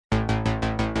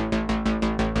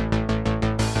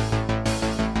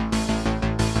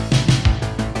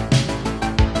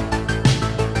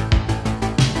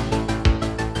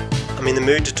the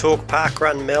mood to talk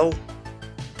parkrun, Mel?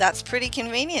 That's pretty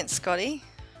convenient, Scotty.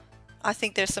 I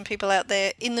think there's some people out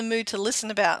there in the mood to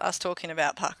listen about us talking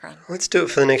about parkrun. Let's do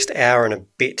it for the next hour and a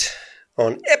bit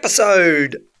on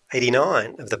episode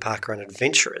 89 of the Parkrun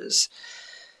Adventurers.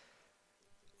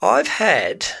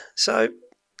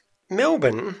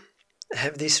 Melbourne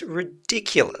have this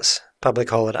ridiculous public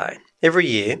holiday. Every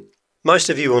year, most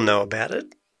of you will know about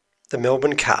it. The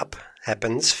Melbourne Cup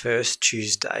happens first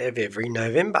Tuesday of every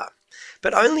November.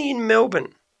 But only in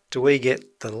Melbourne do we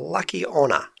get the lucky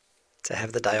honour to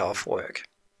have the day off work,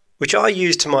 which I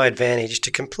use to my advantage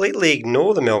to completely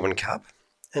ignore the Melbourne Cup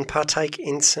and partake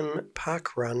in some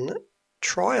parkrun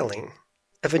trialling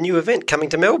of a new event coming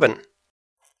to Melbourne.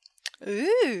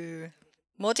 Ooh,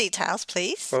 more details,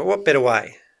 please. Well, what better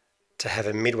way to have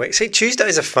a midweek? See,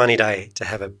 Tuesday's a funny day to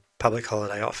have a public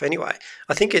holiday off anyway.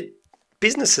 I think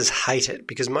businesses hate it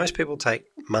because most people take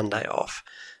Monday off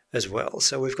as well.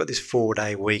 So we've got this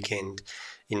 4-day weekend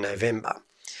in November.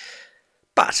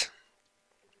 But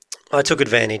I took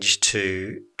advantage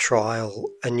to trial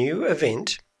a new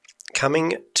event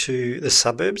coming to the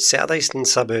suburbs, eastern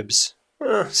suburbs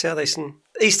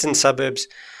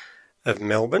of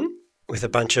Melbourne with a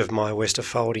bunch of my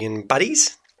Westerfoldian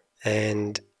buddies,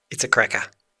 and it's a cracker.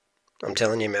 I'm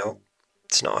telling you, Mel,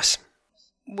 it's nice.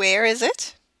 Where is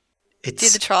it? Did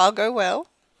the trial go well?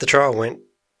 The trial went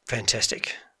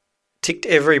fantastic. Ticked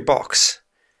every box.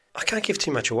 I can't give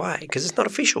too much away because it's not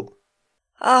official.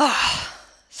 Oh,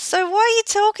 so why are you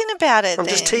talking about it I'm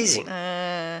then? just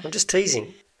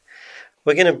teasing.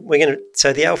 We're gonna.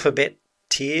 So the alphabet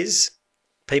tiers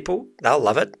people, they'll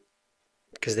love it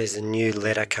because there's a new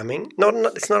letter coming.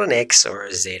 It's not an X or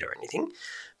a Z or anything,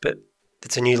 but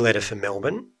it's a new letter for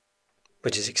Melbourne,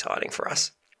 which is exciting for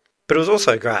us. But it was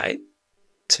also great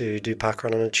to do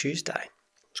parkrun on a Tuesday. It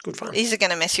was good fun. Is it going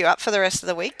to mess you up for the rest of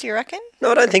the week, do you reckon?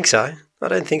 No, I don't think so.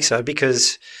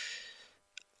 Because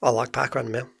I like parkrun,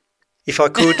 Mel. If I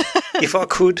could,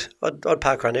 I'd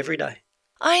parkrun every day.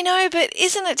 I know, but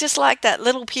isn't it just like that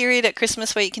little period at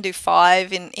Christmas where you can do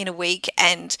 5 in a week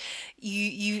and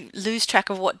you lose track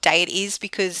of what day it is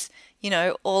because,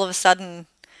 all of a sudden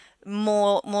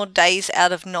more days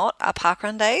out of not are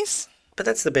parkrun days? But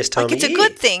that's the best time of year. It's a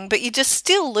good thing, but you just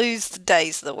still lose the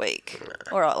days of the week.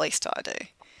 No. Or at least I do.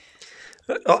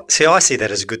 I see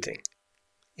that as a good thing.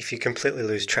 If you completely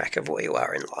lose track of where you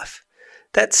are in life.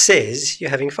 That says you're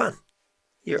having fun.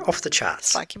 You're off the charts.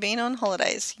 It's like you're being on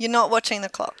holidays. You're not watching the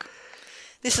clock.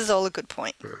 This is all a good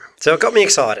point. So it got me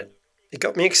excited.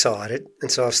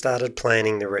 And so I've started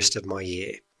planning the rest of my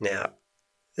year. Now,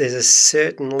 there's a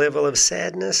certain level of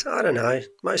sadness. I don't know.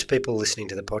 Most people listening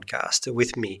to the podcast are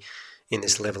with me in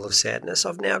this level of sadness.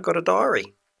 I've now got a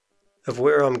diary of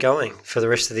where I'm going for the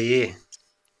rest of the year.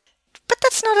 But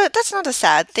that's not a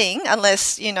sad thing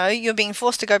unless, you're being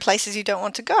forced to go places you don't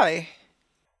want to go.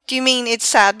 Do you mean it's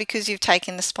sad because you've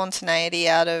taken the spontaneity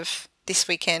out of this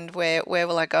weekend where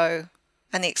will I go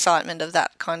and the excitement of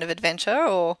that kind of adventure?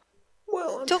 Or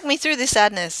talk me through the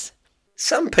sadness.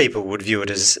 Some people would view it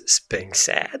as being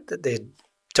sad, that they're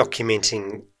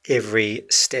documenting every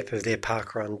step of their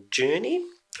parkrun journey.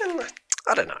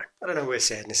 I don't know where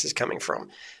sadness is coming from.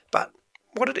 But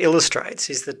what it illustrates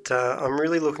is that I'm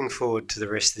really looking forward to the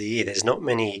rest of the year. There's not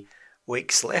many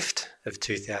weeks left of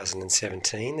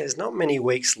 2017. There's not many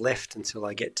weeks left until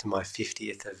I get to my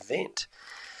 50th event.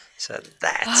 So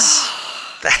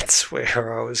that's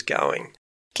where I was going.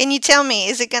 Can you tell me,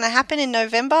 is it going to happen in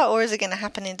November or is it going to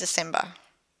happen in December?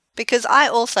 Because I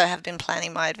also have been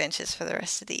planning my adventures for the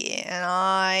rest of the year and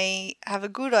I have a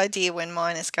good idea when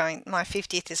my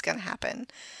 50th is going to happen.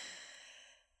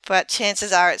 But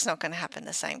chances are it's not going to happen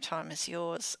the same time as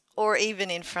yours or even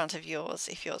in front of yours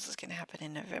if yours is going to happen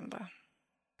in November.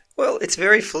 Well, it's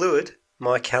very fluid.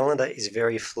 My calendar is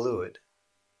very fluid.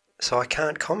 So I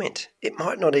can't comment. It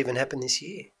might not even happen this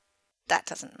year. That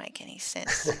doesn't make any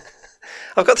sense.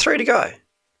 I've got 3 to go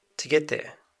to get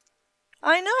there.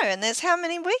 I know, and there's how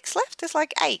many weeks left? There's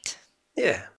like 8.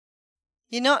 Yeah.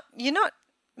 You're not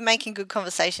making good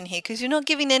conversation here because you're not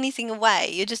giving anything away.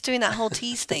 You're just doing that whole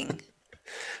tease thing.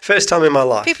 First time in my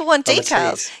life. People want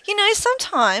details.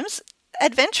 Sometimes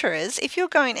adventurers, if you're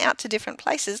going out to different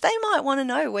places, they might want to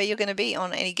know where you're going to be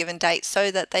on any given date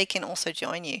so that they can also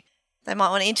join you. They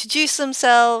might want to introduce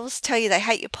themselves, tell you they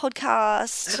hate your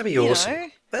podcast. That'd be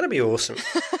awesome. That'd be awesome.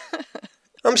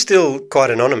 I'm still quite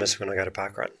anonymous when I go to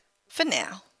parkrun. For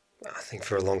now. I think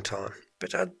for a long time.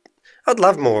 But I'd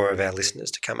love more of our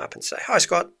listeners to come up and say, "Hi,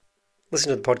 Scott. Listen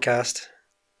to the podcast.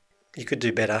 You could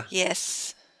do better."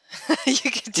 Yes.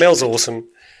 Mel's awesome.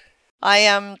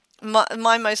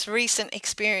 My most recent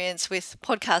experience with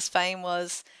podcast fame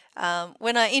was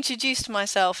when I introduced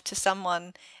myself to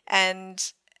someone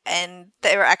and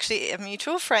they were actually a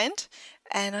mutual friend,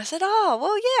 and I said, "Oh,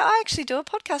 well, yeah, I actually do a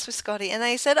podcast with Scotty," and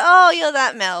they said, "Oh, you're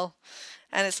that Mel,"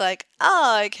 and it's like,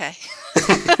 "Oh, okay."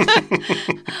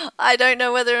 I don't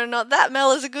know whether or not that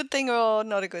Mel is a good thing or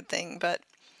not a good thing, but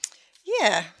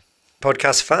yeah.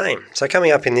 Podcast fame. So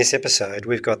coming up in this episode,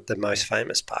 we've got the most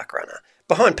famous park runner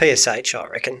behind PSH, I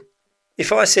reckon.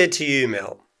 If I said to you,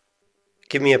 Mel,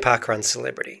 give me a parkrun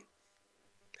celebrity,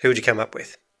 who would you come up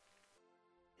with?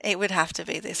 It would have to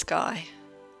be this guy.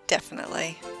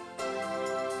 Definitely.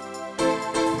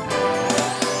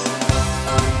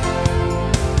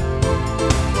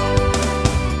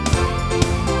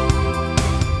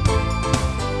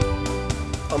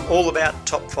 I'm all about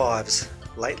top fives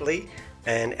lately,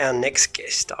 and our next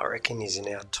guest, I reckon, is in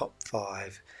our top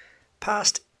 5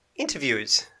 past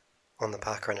interviewers on the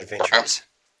Parkrun Adventures.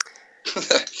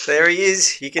 There he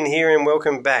is. You can hear him.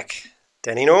 Welcome back,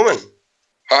 Danny Norman.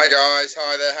 Hi guys,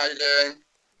 hi there, how you doing?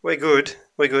 We're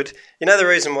good. You know the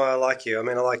reason why I like you? I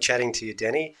mean, I like chatting to you,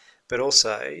 Danny, but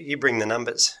also you bring the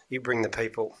numbers, you bring the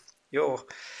people.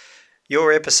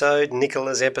 Your episode,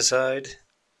 Nicola's episode,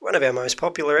 one of our most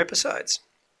popular episodes.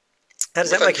 How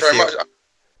does that make you feel?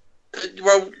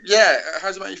 Well, yeah, how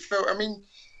does it make you feel? I mean,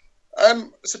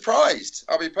 surprised,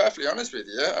 I'll be perfectly honest with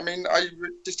you. I mean, I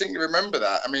distinctly remember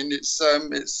that. I mean, it's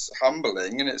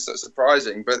humbling and it's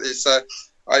surprising, but it's...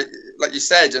 I like you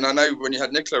said, and I know when you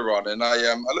had Nicola on, and I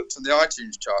looked on the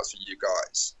iTunes charts for you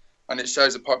guys, and it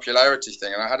shows a popularity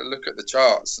thing, and I had a look at the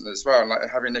charts and as well, and like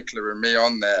having Nicola and me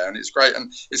on there, and it's great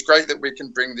that we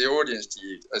can bring the audience to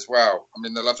you as well. I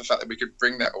mean, I love the fact that we could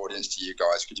bring that audience to you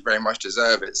guys because you very much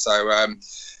deserve it. So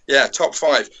yeah, top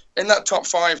 5. In that top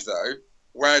 5 though,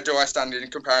 where do I stand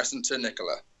in comparison to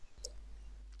Nicola?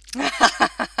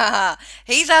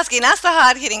 He's asking us the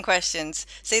hard-hitting questions.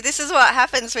 See, this is what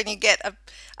happens when you get a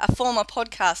former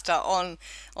podcaster on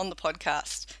the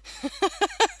podcast.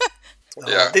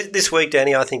 Yeah. This week,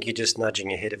 Danny, I think you're just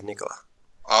nudging ahead of Nicola.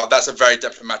 Oh, that's a very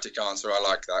diplomatic answer. I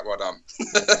like that. Well done.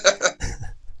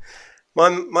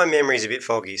 My memory's a bit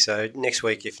foggy, so next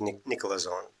week if Nicola's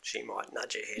on, she might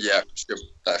nudge ahead. Yeah,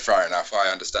 fair enough. I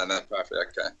understand that perfectly.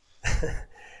 Okay.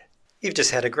 You've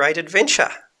just had a great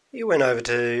adventure. You went over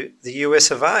to the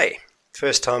US of A.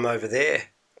 First time over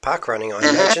there. Park running, I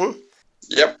imagine.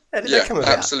 Yep. How did that come about?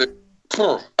 Absolutely.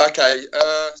 Okay.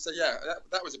 So yeah,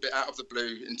 that was a bit out of the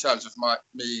blue in terms of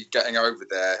me getting over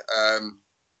there.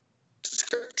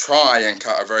 To try and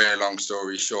cut a very long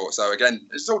story short. So again,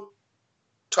 it's all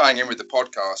tying in with the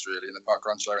podcast really, and the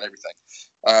parkrun show and everything.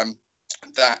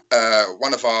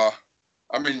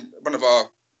 One of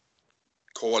our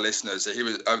core listeners,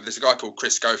 there's a guy called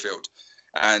Chris Schofield.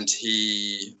 And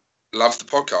he loved the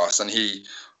podcast, and he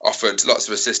offered lots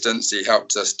of assistance. He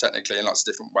helped us technically in lots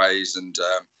of different ways, and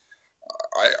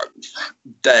I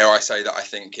dare I say that I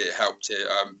think it helped it.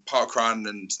 Parkrun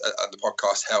and the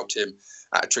podcast helped him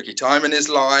at a tricky time in his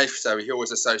life, so he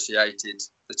always associated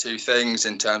the two things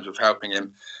in terms of helping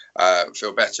him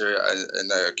feel better in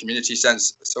the community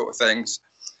sense sort of things.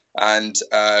 And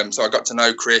so I got to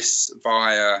know Chris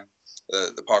via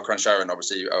the parkrun show, and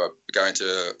obviously going to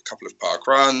a couple of park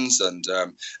runs and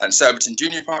Surbiton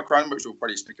Junior Park Run, which we'll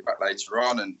probably speak about later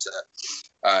on. And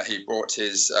he brought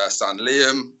his son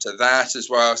Liam to that as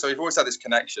well. So we've always had this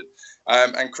connection.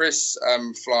 And Chris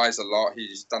flies a lot.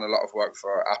 He's done a lot of work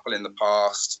for Apple in the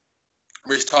past,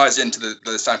 which ties into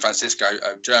the San Francisco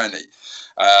journey.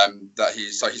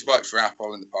 He's worked for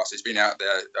Apple in the past. He's been out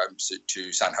there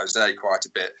to San Jose quite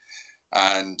a bit.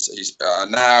 And he's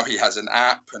now he has an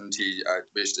app, and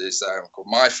which is called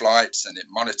My Flights, and it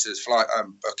monitors flight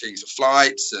bookings of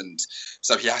flights, and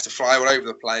so he has to fly all over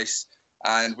the place.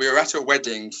 And we were at a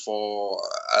wedding for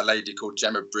a lady called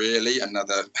Gemma Brearley,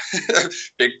 another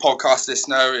big podcast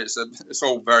listener. It's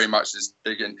all very much this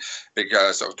big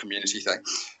sort of community thing.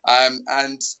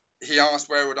 And he asked,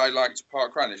 where would I like to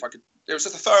park run? If I could, it was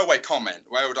just a throwaway comment.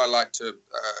 Where would I like to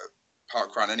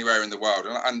park run anywhere in the world?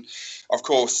 And of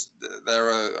course there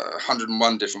are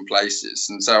 101 different places,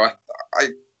 and so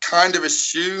I kind of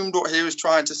assumed what he was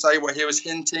trying to say, what he was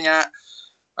hinting at.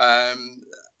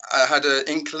 I had an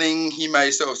inkling he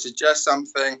may sort of suggest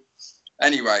something.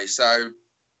 Anyway, so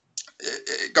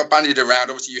it got bandied around.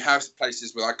 Obviously you have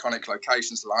places with iconic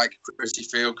locations like Christie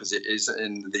Field, because it is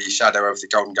in the shadow of the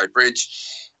Golden Gate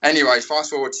Bridge. Anyway, fast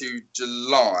forward to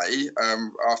July,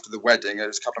 after the wedding. It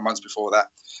was a couple of months before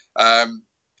that.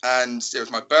 And it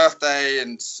was my birthday,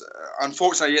 and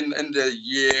unfortunately in the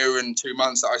year and 2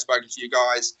 months that I've spoken to you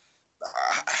guys,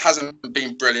 hasn't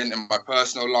been brilliant in my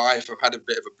personal life. I've had a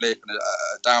bit of a blip and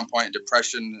a down point,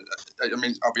 depression. I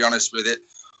mean, I'll be honest with it.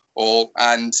 all.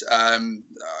 And I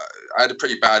had a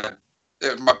pretty bad.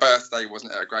 My birthday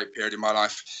wasn't a great period in my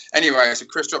life. Anyway, so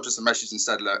Chris dropped us a message and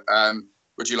said, look,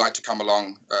 would you like to come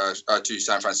along to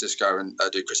San Francisco and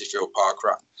do Chrissy Field Park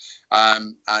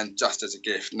Run? And just as a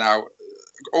gift. Now,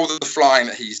 all the flying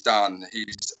that he's done,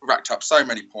 he's racked up so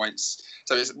many points.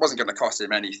 So it wasn't going to cost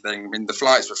him anything. I mean, the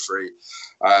flights were free.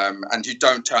 And you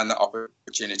don't turn that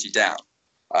opportunity down.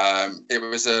 It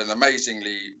was an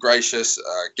amazingly gracious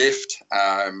gift.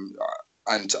 And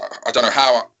I don't know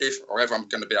how, if or ever I'm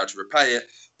going to be able to repay it,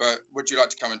 but would you like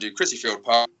to come and do Chrissy Field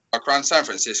Park Run, San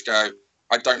Francisco?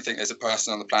 I don't think there's a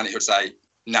person on the planet who'd say,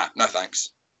 nah, no thanks.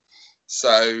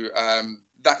 So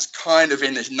that's kind of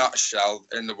in a nutshell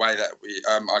in the way that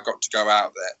I got to go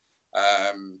out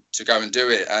there to go and do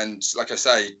it. And like I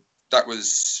say, that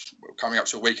was coming up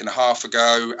to a week and a half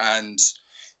ago, and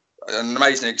an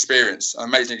amazing experience,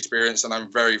 and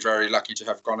I'm very, very lucky to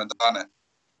have gone and done it.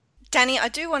 Danny, I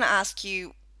do want to ask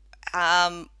you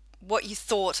what you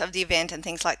thought of the event and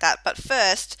things like that. But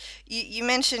first, you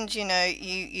mentioned,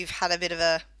 you've had a bit of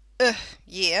a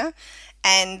year,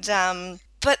 and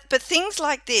but things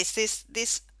like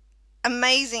this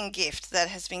amazing gift that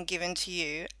has been given to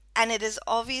you, and it has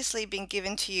obviously been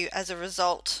given to you as a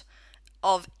result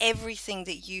of everything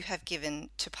that you have given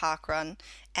to Parkrun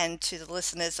and to the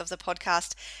listeners of the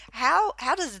podcast. How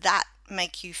does that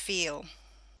make you feel?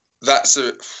 That's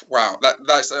a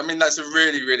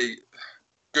really, really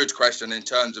good question in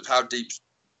terms of how deep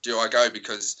do I go,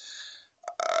 because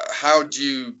how do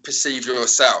you perceive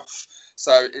yourself?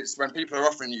 So it's when people are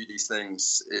offering you these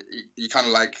things, you kind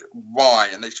of like, why?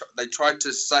 And they try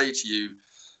to say to you,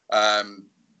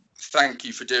 thank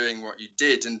you for doing what you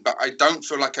did, but I don't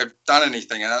feel like I've done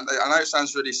anything. And I know it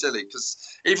sounds really silly, because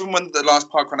even when the last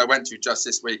parkrun I went to just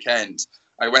this weekend,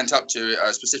 I went up to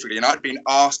it specifically, and I'd been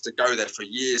asked to go there for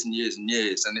years and years and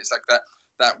years. And it's like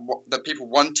that people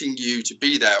wanting you to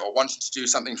be there or wanting to do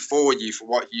something for you for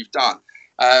what you've done.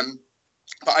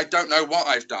 But I don't know what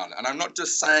I've done. And I'm not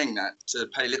just saying that to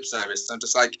pay lip service. I'm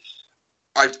just like,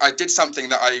 I did something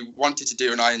that I wanted to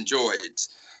do and I enjoyed.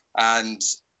 And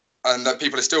that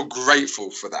people are still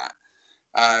grateful for that.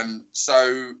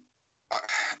 So,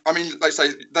 I mean, like I say,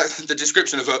 the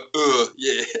description of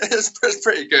it's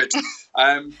pretty good.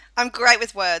 I'm great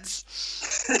with words.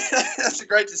 That's a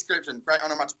great description. Great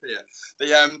onomatopoeia.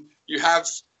 You have,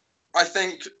 I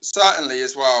think, certainly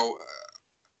as well.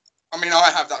 I mean,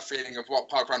 I have that feeling of what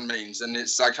parkrun means, and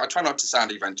it's like, I try not to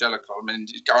sound evangelical. I mean,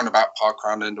 you're going about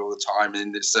parkrun and all the time,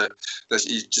 and you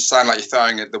just sound like you're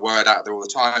throwing the word out there all the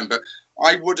time. But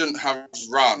I wouldn't have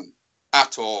run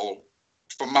at all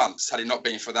for months had it not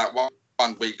been for that one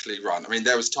weekly run. I mean,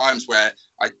 there was times where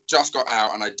I just got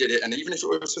out and I did it, and even if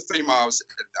it was for 3 miles,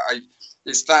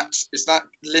 it's that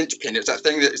linchpin. It's that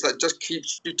thing that just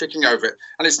keeps you ticking over it.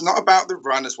 And it's not about the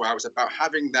run as well. It's about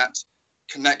having that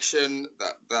connection,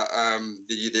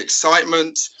 the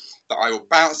excitement that I will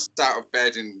bounce out of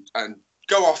bed and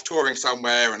go off touring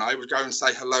somewhere, and I would go and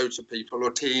say hello to people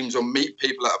or teams or meet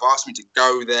people that have asked me to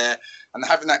go there, and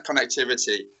having that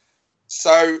connectivity.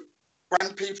 So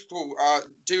when people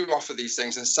do offer these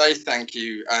things and say thank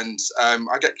you, and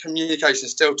I get communication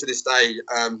still to this day,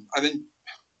 I think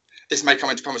this may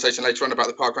come into conversation later on about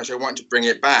the parkrun show, I want to bring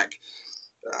it back.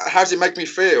 How does it make me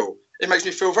feel? It makes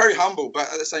me feel very humble,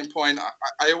 but at the same point,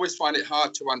 I always find it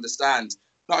hard to understand.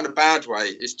 Not in a bad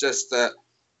way. It's just that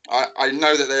I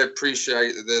know that they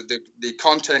appreciate the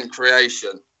content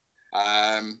creation,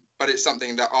 but it's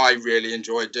something that I really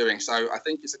enjoy doing. So I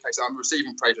think it's a case that I'm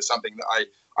receiving praise for something that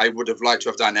I would have liked to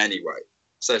have done anyway.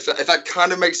 So if that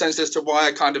kind of makes sense as to why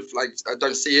I kind of like, I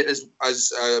don't see it as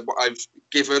what I've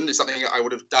given is something that I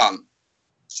would have done.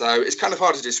 So it's kind of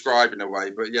hard to describe in a way,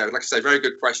 but yeah, like I say, very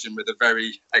good question with a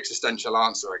very existential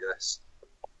answer, I guess.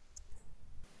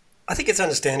 I think it's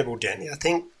understandable, Danny. I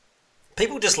think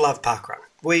people just love parkrun.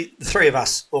 The three of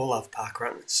us all love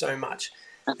parkrun so much.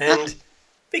 And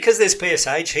because there's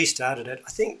PSH, he started it,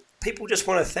 I think people just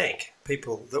want to thank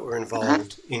people that were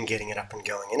involved in getting it up and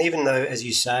going. And even though, as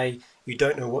you say, you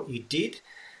don't know what you did,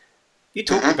 you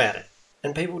talk about it.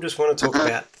 And people just want to talk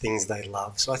about things they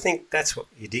love. So I think that's what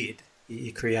you did.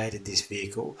 You created this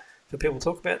vehicle for people to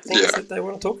talk about things that they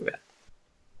want to talk about.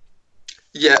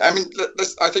 Yeah, I mean,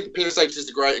 I think PSH is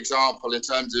a great example in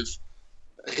terms of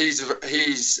he's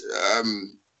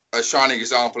a shining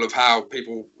example of how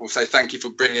people will say thank you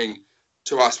for bringing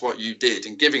to us what you did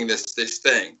and giving this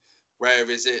thing.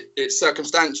 Whereas it's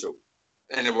circumstantial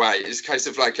in a way. It's a case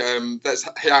of like that's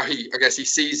how he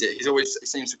sees it. He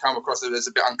seems to come across as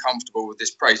a bit uncomfortable with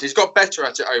this praise. He's got better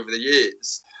at it over the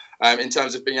years. In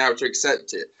terms of being able to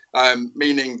accept it,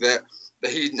 meaning that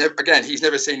he's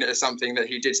never seen it as something that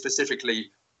he did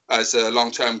specifically as a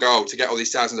long-term goal to get all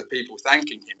these thousands of people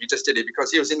thanking him. He just did it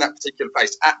because he was in that particular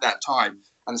place at that time,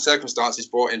 and the circumstances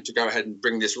brought him to go ahead and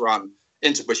bring this run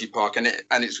into Bushy Park, and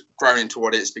it's grown into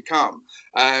what it's become.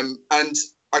 And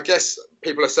I guess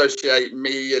people associate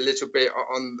me a little bit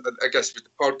on, I guess, with the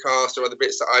podcast or other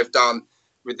bits that I've done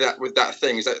with that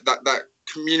thing, is that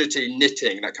community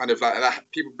knitting, that kind of like that,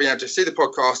 people being able to see the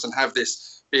podcast and have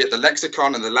this, be it the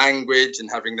lexicon and the language, and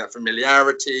having that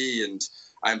familiarity and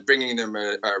bringing them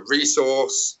a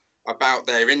resource about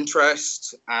their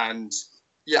interest. And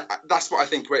yeah, that's what I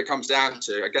think where it comes down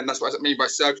to. Again, that's what I mean by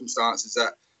circumstances,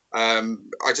 that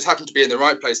I just happened to be in the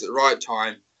right place at the right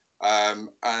time,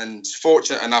 and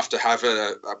fortunate enough to have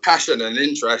a passion and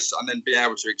interest, and then be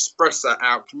able to express that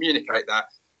out, communicate that,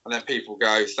 and then people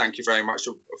go, thank you very much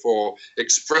for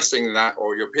expressing that,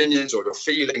 or your opinions or your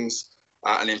feelings,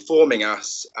 and informing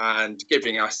us and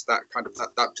giving us that kind of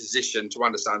that position to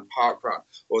understand parkrun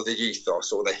or the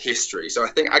ethos or the history. So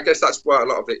I guess that's where a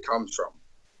lot of it comes from.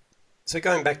 So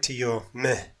going back to your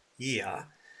year,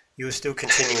 you were still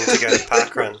continuing to go to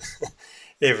parkrun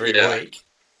every week.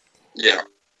 Yeah.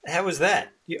 How was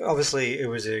that? Obviously, it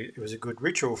was a good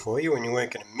ritual for you, and you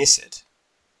weren't going to miss it.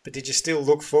 But did you still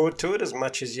look forward to it as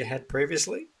much as you had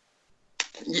previously?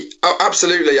 Yeah, oh,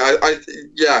 absolutely.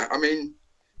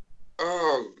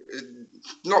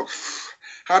 Not.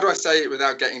 How do I say it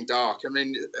without getting dark? I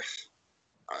mean,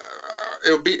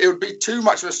 it would be too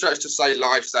much of a stretch to say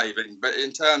life-saving, but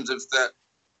in terms of the,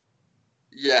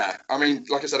 yeah, I mean,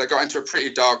 like I said, I got into a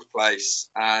pretty dark place,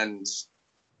 and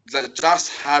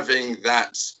just having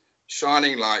that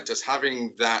shining light, just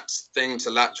having that thing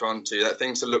to latch onto, that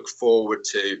thing to look forward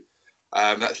to,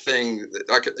 that thing,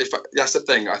 like, that's the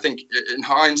thing. I think in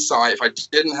hindsight, if I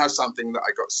didn't have something that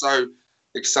I got so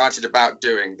excited about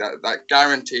doing, that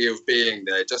guarantee of being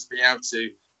there, just being able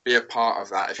to be a part of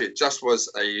that, if it just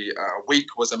was a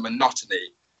week was a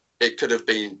monotony, it could have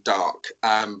been dark.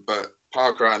 But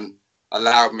parkrun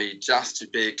allowed me just to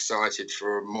be excited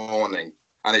for a morning,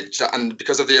 and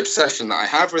because of the obsession that I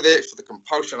have with it, for the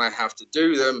compulsion I have to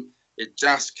do them, it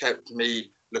just kept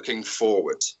me looking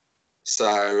forward.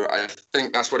 So I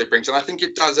think that's what it brings, and I think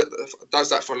it does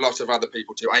that for a lot of other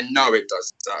people too. I know it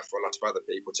does that for a lot of other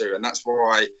people too, and that's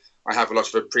why I have a lot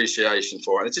of appreciation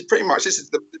for it. And this is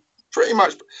pretty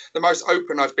much the most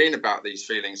open I've been about these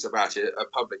feelings about it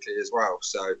publicly as well.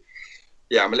 So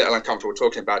yeah, I'm a little uncomfortable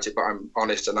talking about it, but I'm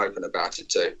honest and open about it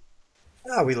too.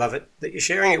 Oh, we love it that you're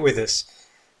sharing it with us,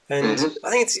 and I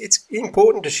think it's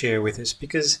important to share with us,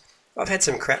 because I've had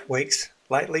some crap weeks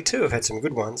lately too. I've had some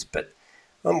good ones, but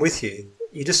I'm with you.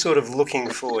 You're just sort of looking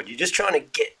forward. You're just trying to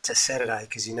get to Saturday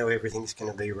because you know everything's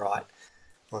going to be right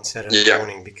on Saturday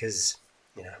morning, because,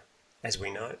 you know, as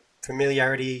we know,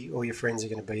 familiarity, all your friends are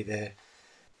going to be there.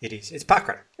 It's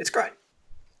parkrun. It's great.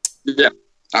 Yeah,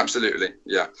 absolutely.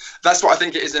 Yeah. That's what I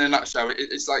think it is in a nutshell.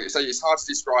 It's like you say, it's hard to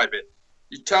describe it.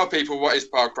 You tell people what is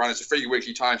parkrun. It's a free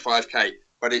weekly time 5K,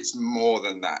 but it's more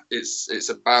than that. It's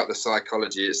about the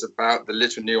psychology. It's about the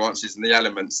little nuances and the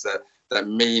elements that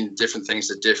mean different things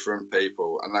to different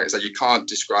people. And like I say, you can't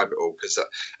describe it all, because,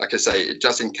 like I say,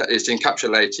 it's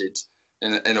encapsulated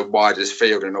in a wider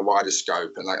field, in a wider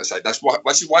scope. And like I say, that's why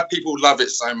people love it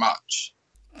so much.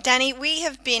 Danny, we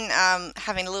have been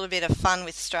having a little bit of fun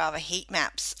with Strava heat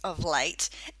maps of late,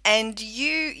 and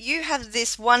you have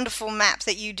this wonderful map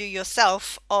that you do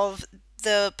yourself of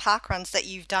the parkruns that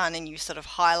you've done, and you sort of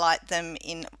highlight them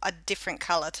in a different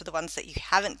colour to the ones that you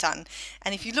haven't done.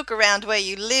 And if you look around where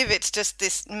you live, it's just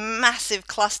this massive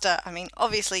cluster. I mean,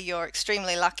 obviously you're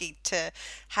extremely lucky to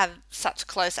have such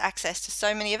close access to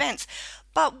so many events.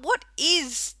 But what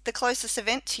is the closest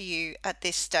event to you at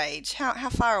this stage? How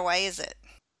far away is it?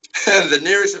 The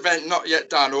nearest event not yet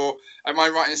done, or am I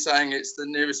right in saying it's the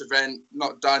nearest event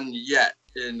not done yet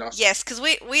in Australia? Yes, because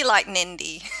we like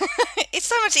Nendi. It's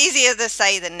so much easier to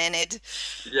say than Nenid.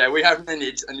 Yeah, we have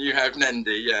Nenid and you have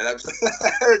Nendi. Yeah, I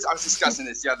was discussing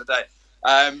this the other day.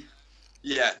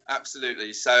 Yeah,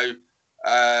 absolutely. So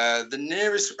the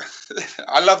nearest,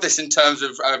 I love this in terms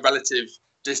of relative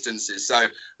distances. So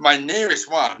my nearest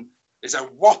one is a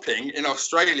whopping, in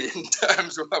Australian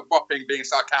terms, a whopping being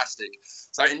sarcastic.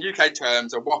 So in UK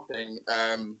terms, a whopping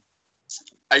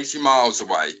 80 miles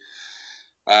away.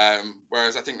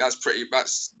 Whereas I think that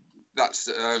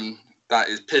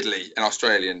is piddly in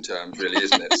Australian terms, really,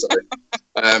 isn't it? So,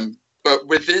 but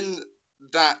within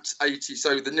that 80,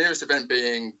 so the nearest event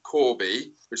being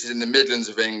Corby, which is in the Midlands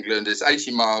of England, is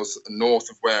 80 miles north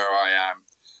of where I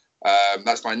am.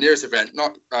 That's my nearest event,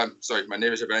 my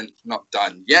nearest event not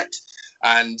done yet.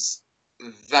 And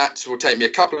that will take me a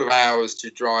couple of hours to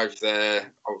drive there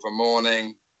of a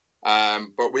morning.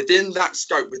 But within that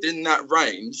scope, within that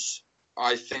range,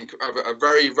 I think a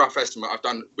very rough estimate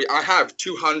I have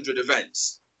 200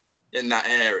 events in that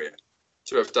area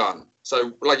to have done.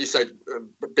 So, like you said,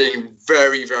 being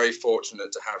very, very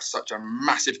fortunate to have such a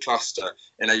massive cluster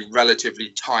in a relatively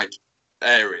tight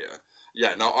area.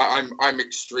 Yeah, no, I'm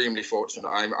extremely fortunate.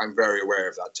 I'm very aware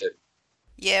of that too.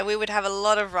 Yeah, we would have a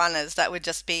lot of runners that would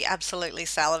just be absolutely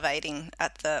salivating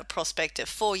at the prospect of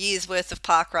 4 years worth of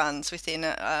park runs within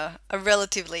a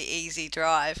relatively easy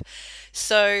drive.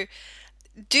 So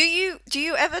do you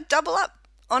ever double up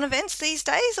on events these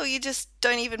days, or you just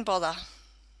don't even bother?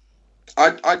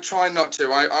 I try not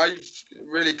to. I've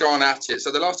really gone at it.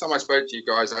 So the last time I spoke to you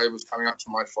guys, I was coming up to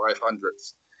my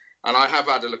 500th. And I have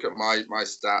had a look at my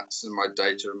stats and my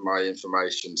data and my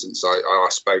information since I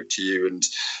spoke to you. And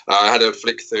I had a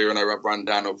flick through and a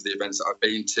rundown of the events that I've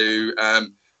been to.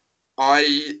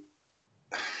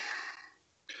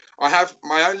 I have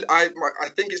my own. I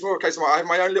think it's more a case of I have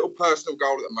my own little personal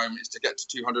goal at the moment is to get to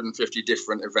 250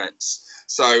 different events.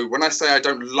 So when I say I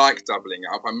don't like doubling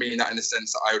up, I mean that in the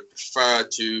sense that I would prefer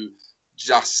to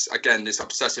just, again, this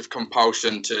obsessive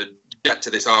compulsion to get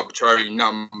to this arbitrary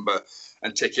number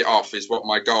and tick it off is what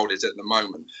my goal is at the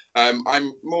moment.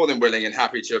 I'm more than willing and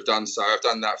happy to have done so. I've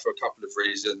done that for a couple of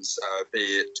reasons, be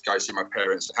it to go see my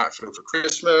parents in Hatfield for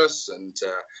Christmas and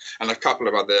a couple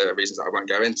of other reasons that I won't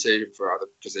go into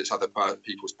because it's other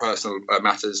people's personal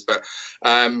matters. But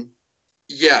I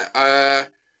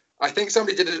think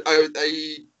somebody did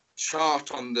a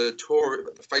chart on the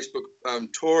Facebook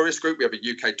tourist group. We have a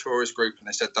UK tourist group, and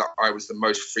they said that I was the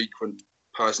most frequent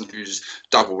person who's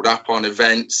doubled up on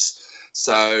events.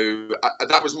 So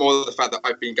that was more the fact that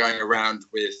I've been going around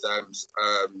with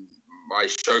my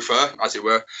chauffeur, as it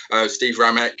were, Steve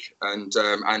Ramek and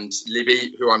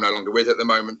Libby, who I'm no longer with at the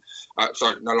moment.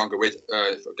 No longer with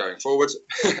going forward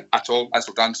at all. That's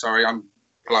all done. Sorry, I'm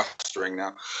blustering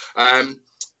now.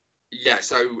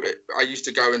 So I used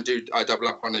to go and I double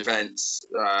up on events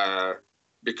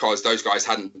because those guys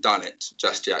hadn't done it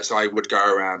just yet. So I would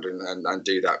go around and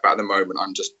do that. But at the moment,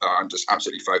 I'm just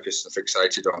absolutely focused and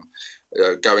fixated on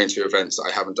going to events that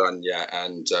I haven't done yet,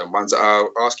 and ones that are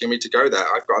asking me to go there.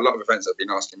 I've got a lot of events that have been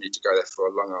asking me to go there for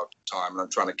a long time, and I'm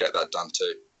trying to get that done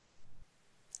too.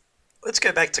 Let's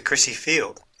go back to Chrissy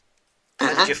Field.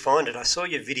 How did you find it? I saw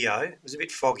your video. It was a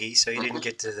bit foggy, so you didn't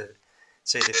get to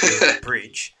see the view of the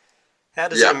bridge. How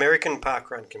does an American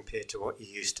parkrun compare to what you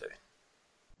used to?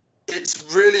 It's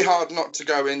really hard not to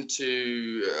go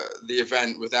into the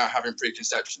event without having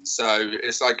preconceptions. So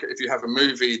it's like if you have a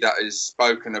movie that is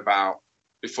spoken about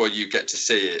before you get to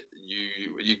see it,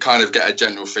 you kind of get a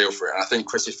general feel for it. And I think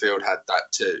Chrissy Field had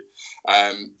that too.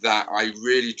 That I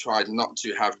really tried not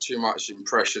to have too much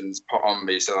impressions put on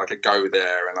me so I could go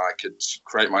there and I could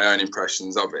create my own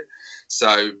impressions of it.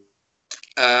 So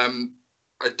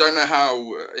I don't know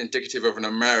how indicative of an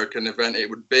American event it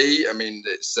would be. I mean,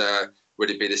 it's... would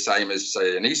it be the same as,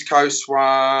 say, an East Coast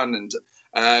one? And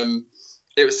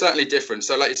it was certainly different.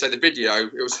 So, like you say, the video,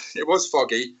 it was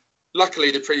foggy. Luckily,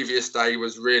 the previous day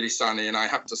was really sunny, and I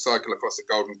happened to cycle across the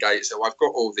Golden Gate, so I've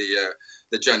got all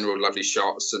the general lovely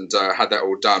shots and had that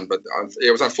all done. But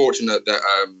it was unfortunate that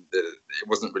it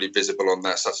wasn't really visible on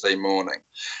that Saturday morning.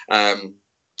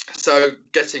 So,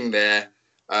 getting there.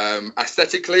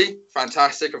 Aesthetically,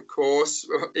 fantastic, of course.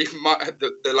 Even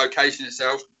the location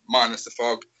itself, minus the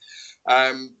fog.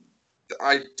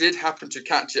 I did happen to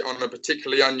catch it on a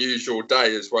particularly unusual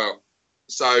day as well.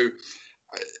 So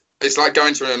it's like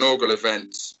going to an inaugural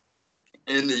event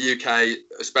in the UK,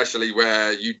 especially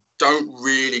where you don't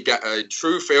really get a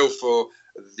true feel for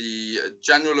the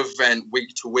general event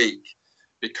week to week,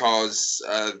 because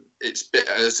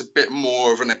it's a bit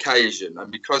more of an occasion.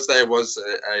 And because there was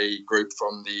a group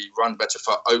from the Run Better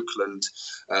for Oakland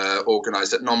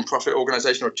non-profit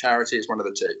organisation or charity, it's one of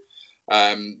the two.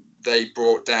 They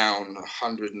brought down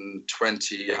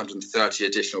 120, 130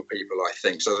 additional people, I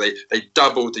think. So they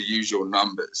doubled the usual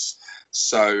numbers.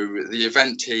 So the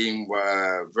event team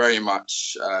were very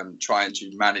much trying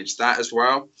to manage that as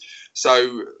well.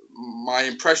 So my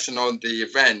impression on the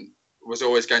event was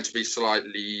always going to be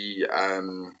slightly,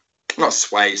 not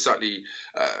sway, slightly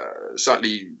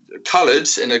coloured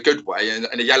in a good way,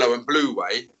 in a yellow and blue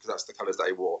way, because that's the colours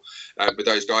they wore, with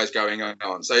those guys going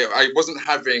on. So I wasn't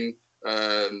having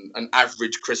an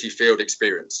average Chrissy Field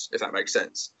experience, if that makes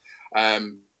sense.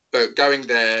 But going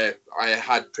there, I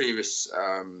had previous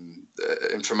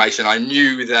information. I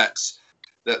knew that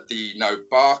the no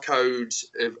barcode,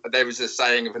 there was a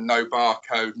saying of a no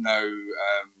barcode, no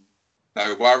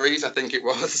no worries, I think it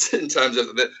was, in terms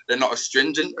of that they're not as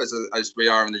stringent as we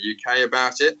are in the UK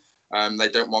about it. They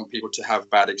don't want people to have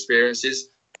bad experiences.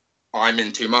 I'm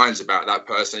in two minds about that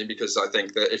personally, because I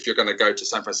think that if you're going to go to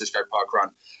San Francisco Park Run,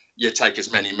 you take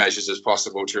as many measures as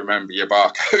possible to remember your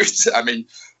barcode. I mean,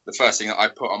 the first thing that I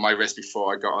put on my wrist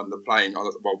before I got on the plane,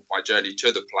 my journey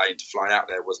to the plane to fly out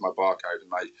there, was my barcode,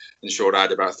 and I ensured I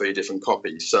had about 3 different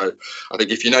copies. So I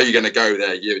think if you know you're going to go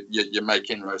there, you make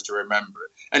inroads to remember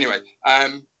it. Anyway,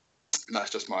 that's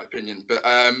just my opinion. But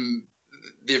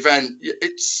the event,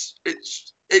 it's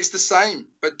the same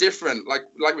but different. Like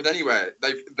with anywhere,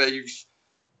 they've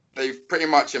pretty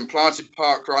much implanted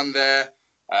parkrun there.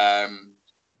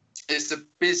 It's a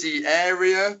busy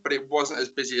area, but it wasn't as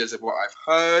busy as what I've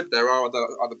heard. There are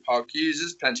other park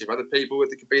users, plenty of other people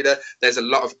that could be there. There's a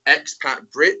lot of expat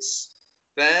Brits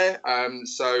there,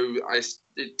 so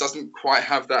it doesn't quite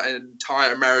have that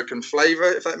entire American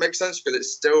flavour, if that makes sense, because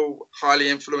it's still highly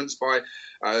influenced by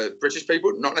British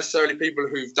people, not necessarily people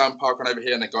who've done parkrun over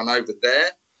here and they've gone over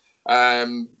there. A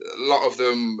lot of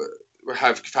them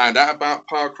have found out about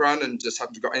parkrun and just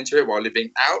haven't got into it while living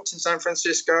out in San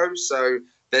Francisco. So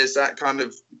there's that kind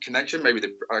of connection. Maybe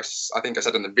I think I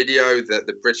said in the video that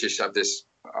the British have this,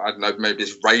 I don't know, maybe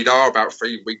this radar about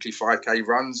free weekly 5K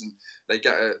runs, and they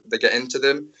get into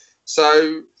them.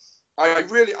 So I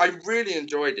really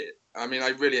enjoyed it. I mean,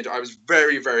 I was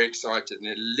very, very excited, and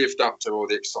it lived up to all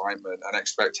the excitement and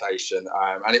expectation.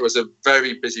 And it was a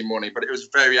very busy morning, but it was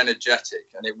very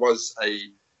energetic, and it was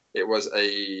a I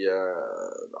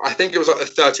think it was like the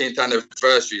 13th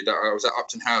anniversary that I was at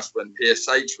Upton House when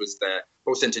PSH was there,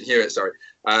 Paul Sinton Hewitt, sorry,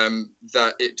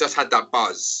 that it just had that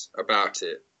buzz about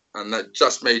it, and that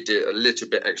just made it a little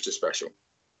bit extra special.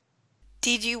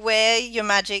 Did you wear your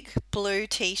magic blue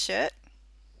t-shirt?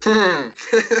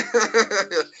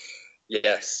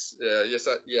 Yes.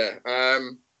 Yeah.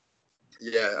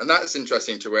 And that's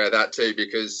interesting to wear that too,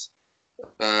 because,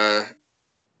 I'm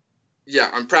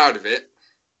proud of it.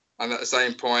 And at the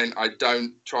same point, I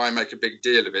don't try and make a big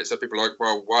deal of it. So people are like,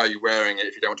 well, why are you wearing it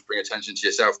if you don't want to bring attention to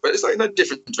yourself? But it's like no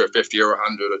different to a 50 or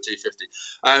 100 or 250.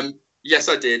 Yes,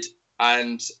 I did.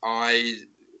 And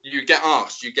you get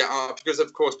asked because,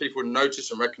 of course, people notice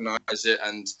and recognise it.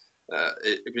 And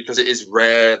because it is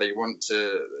rare, they want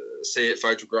to see it,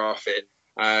 photograph it.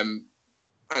 And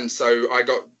so I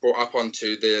got brought up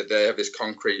onto they have this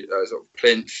concrete sort of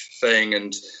plinth thing,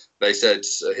 and they said,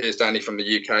 here's Danny from the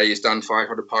UK, he's done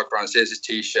 500 parkruns, here's his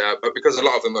T-shirt. But because a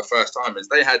lot of them were first-timers,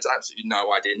 they had absolutely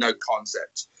no idea, no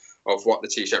concept of what the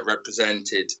T-shirt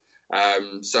represented.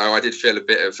 So I did feel a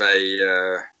bit of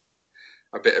I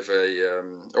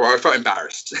felt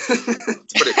embarrassed, to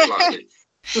put it politely.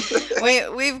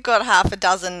 We've got half a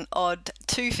dozen odd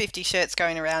 250 shirts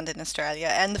going around in Australia,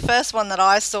 and the first one that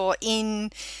I saw in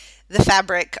the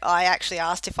fabric, I actually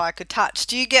asked if I could touch.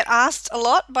 Do you get asked a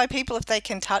lot by people if they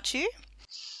can touch you?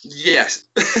 Yes.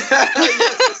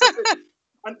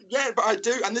 Yeah, but I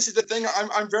do. And this is the thing.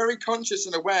 I'm very conscious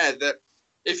and aware that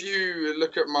if you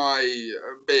look at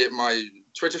be it my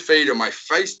Twitter feed or my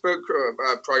Facebook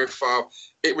profile,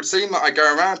 it would seem that I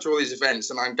go around to all these events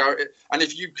and and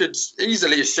if you could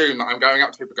easily assume that I'm going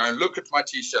up to people going, look at my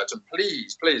T-shirt and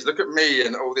please look at me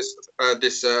and all this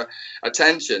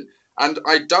attention. And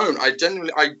I don't. I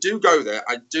do go there.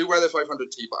 I do wear the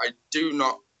 500T, but I do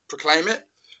not proclaim it.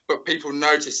 But people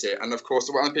notice it. And of course,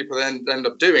 what people then end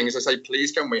up doing is they say,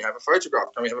 please, can we have a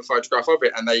photograph? Can we have a photograph of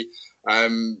it? And they,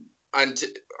 and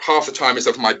half the time it's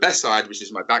of my best side, which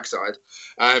is my backside.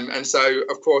 And so,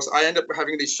 of course, I end up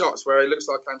having these shots where it looks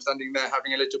like I'm standing there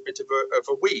having a little bit of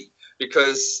a wee,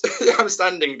 because I'm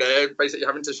standing there basically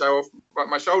having to show off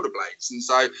my shoulder blades. And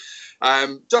so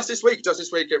just this week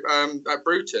at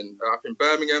Bruton up in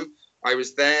Birmingham, I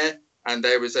was there, and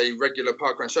there was a regular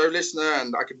parkrun show listener,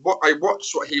 and I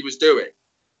watched what he was doing.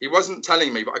 He wasn't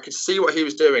telling me, but I could see what he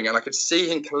was doing, and I could see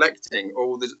him collecting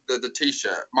all the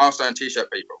T-shirt, milestone T-shirt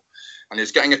people. And he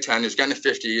was getting a 10, he was getting a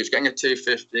 50, he was getting a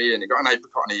 250, and he got an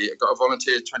apricot, and he got a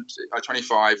volunteer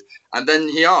 25. And then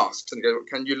he asked, and he goes,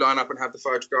 can you line up and have the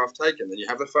photograph taken? And you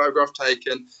have the photograph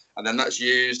taken, and then that's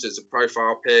used as a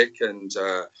profile pic and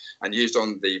used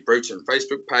on the Bruton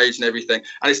Facebook page and everything.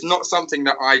 And it's not something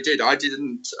that I did. I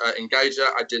didn't engage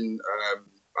it. I didn't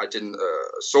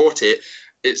sort it.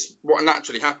 It's what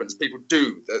naturally happens. People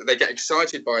do. They get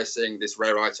excited by seeing this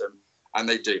rare item, and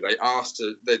they do. They ask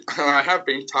to. I have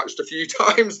been touched a few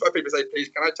times by people say, "Please,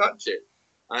 can I touch it?"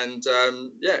 And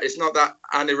it's not that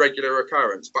an irregular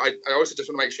occurrence. But I also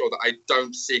just want to make sure that I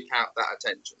don't seek out that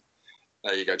attention.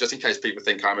 There you go. Just in case people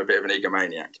think I'm a bit of an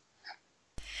egomaniac.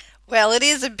 Well, it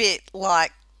is a bit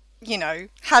like you know,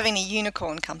 having a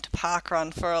unicorn come to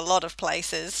parkrun for a lot of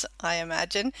places, I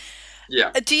imagine.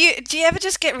 Yeah. Do you ever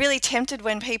just get really tempted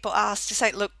when people ask to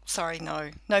say, look, sorry,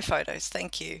 no photos,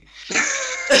 thank you.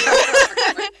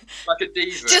 Like a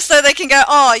diva. Just so they can go,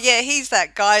 oh yeah, he's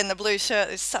that guy in the blue shirt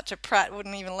who's such a prat,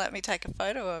 wouldn't even let me take a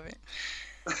photo of him.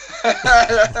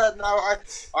 No,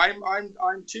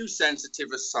 I'm too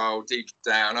sensitive a soul deep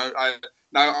down. I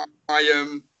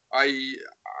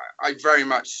very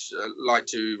much like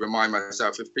to remind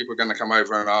myself, if people are going to come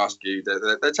over and ask you,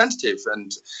 they're tentative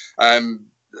and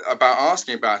about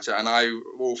asking about it, and I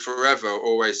will forever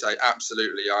always say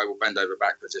absolutely. I will bend over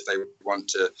backwards if they want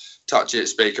to touch it,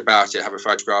 speak about it, have a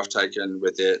photograph taken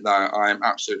with it. No, I am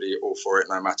absolutely all for it,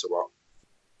 no matter what.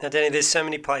 Now, Danny, there's so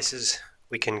many places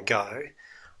we can go.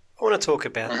 I want to talk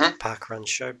about the Parkrun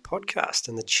Show podcast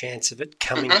and the chance of it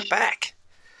coming back.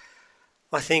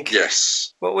 I think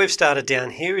what we've started down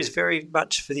here is very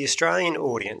much for the Australian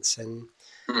audience, and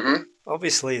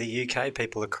obviously the UK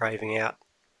people are craving out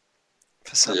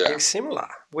for something similar.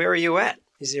 Where are you at?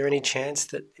 Is there any chance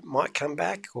that it might come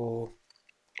back, or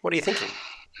what are you thinking?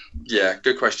 Yeah,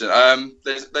 good question.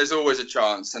 There's always a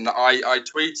chance, and I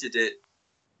tweeted it.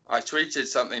 I tweeted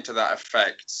something to that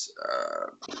effect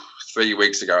 3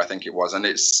 weeks ago, I think it was, and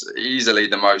it's easily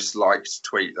the most liked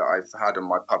tweet that I've had on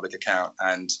my public account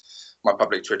and my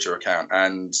public Twitter account,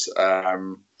 and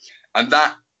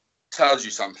that tells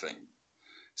you something.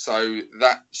 So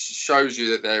that shows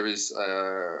you that there is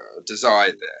a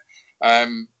desire there.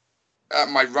 At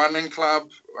my running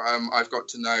club, I've got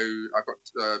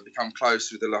to become close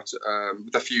with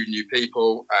with a few new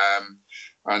people,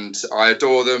 and I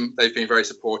adore them. They've been very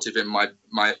supportive in my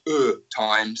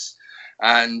times,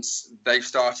 and they've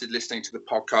started listening to the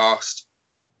podcast,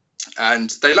 and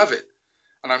they love it.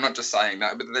 And I'm not just saying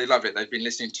that, but they love it. They've been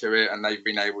listening to it, and they've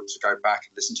been able to go back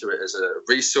and listen to it as a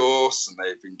resource, and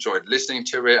they've enjoyed listening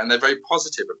to it, and they're very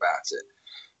positive about it.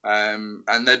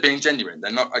 And they're being genuine.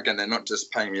 They're not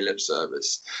just paying me lip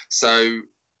service. So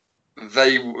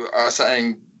they are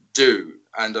saying do,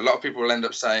 and a lot of people will end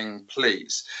up saying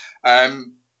please.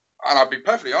 And I'll be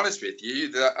perfectly honest with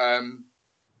you that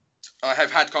I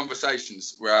have had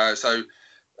conversations with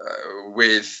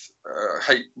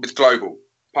Global.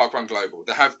 Parkrun Global.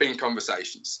 There have been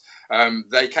conversations.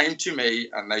 They came to me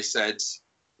and they said,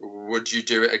 "Would you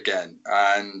do it again?"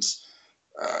 And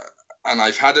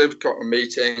I've had a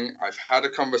meeting. I've had a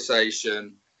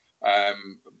conversation,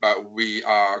 but we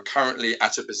are currently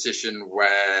at a position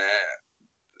where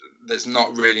there's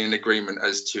not really an agreement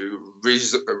as to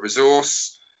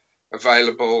resource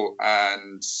available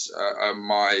and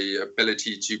my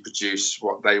ability to produce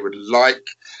what they would like.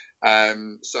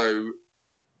 So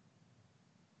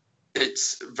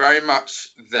it's very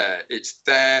much there. It's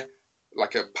there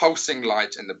like a pulsing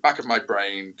light in the back of my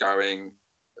brain going,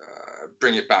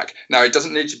 bring it back. Now, it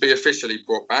doesn't need to be officially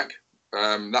brought back.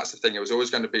 That's the thing. It was always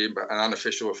going to be an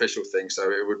unofficial thing.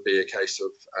 So it would be a case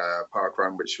of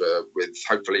parkrun, which with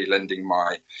hopefully lending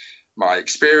my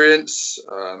experience,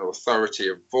 an authority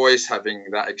of voice, having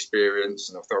that experience,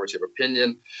 an authority of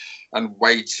opinion, and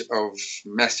weight of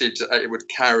message that it would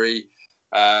carry.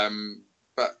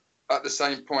 But at the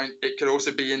same point, it could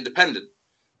also be independent.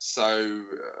 So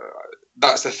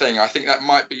that's the thing. I think that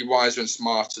might be wiser and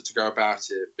smarter to go about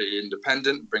it, be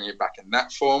independent, bring it back in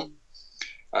that form.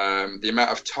 The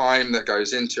amount of time that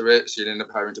goes into it, so you'd end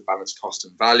up having to balance cost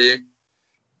and value.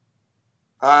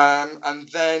 And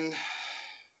then,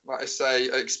 like I say,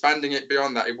 expanding it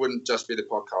beyond that, it wouldn't just be the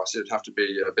podcast. It would have to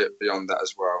be a bit beyond that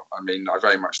as well. I mean, I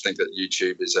very much think that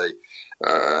YouTube is an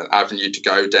avenue to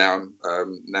go down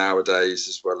nowadays,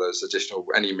 as well as additional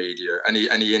any media,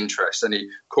 any interest, any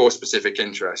core specific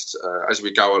interest. As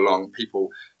we go along, people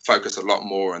focus a lot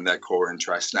more on their core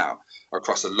interests now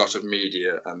across a lot of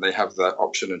media, and they have that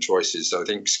option and choices. So I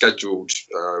think scheduled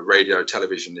radio,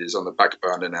 television is on the back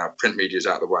burner now. Print media is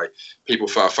out of the way. People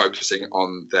are focusing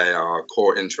on their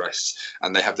core interests,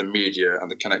 and they have the media and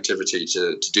the connectivity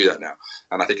to do that now.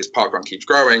 And I think as parkrun keeps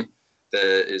growing,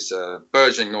 there is a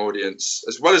burgeoning audience,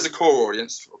 as well as the core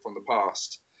audience from the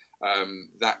past,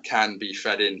 that can be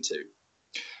fed into.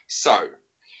 So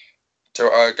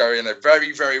to go in a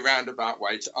very, very roundabout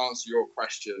way to answer your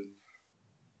question,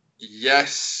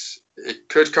 yes, it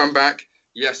could come back.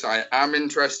 Yes, I am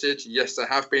interested. Yes, there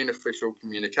have been official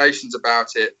communications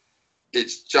about it.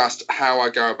 It's just how I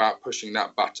go about pushing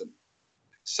that button.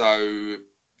 So,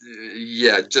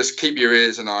 yeah, just keep your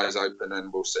ears and eyes open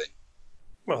and we'll see.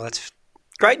 Well, that's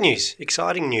great news,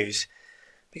 exciting news.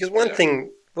 Because one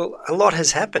thing, a lot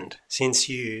has happened since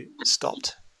you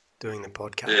stopped doing the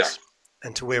podcast. Yeah.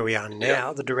 And to where we are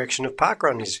now, the direction of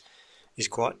parkrun is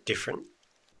quite different.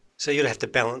 So you'd have to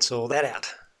balance all that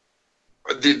out.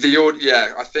 I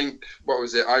think, what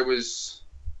was it?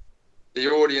 The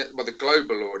audience, well, the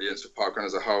global audience for parkrun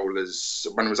as a whole is,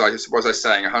 was I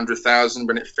saying 100,000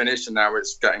 when it finished, and now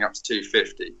it's getting up to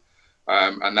 250.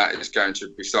 And that is going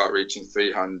to start reaching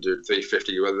 300,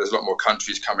 350, whether there's a lot more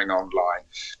countries coming online.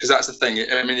 Because that's the thing.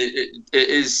 I mean,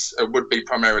 it would be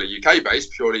primarily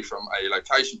UK-based, purely from a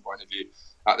location point of view.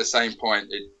 At the same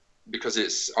point, because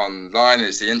it's online,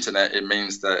 it's the internet, it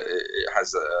means that it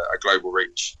has a global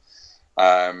reach.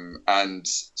 And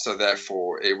so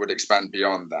therefore it would expand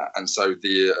beyond that. And so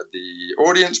the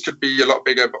audience could be a lot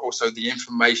bigger, but also the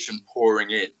information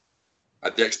pouring in,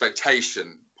 the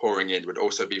expectation pouring in would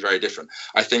also be very different.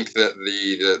 I think that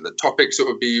the topics that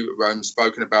would be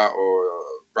spoken about or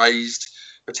raised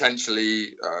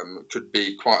potentially could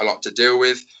be quite a lot to deal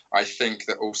with. I think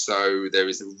that also there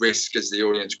is a risk as the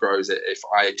audience grows that if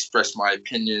I express my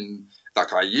opinion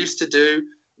like I used to do,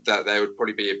 that there would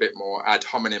probably be a bit more ad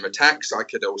hominem attacks. I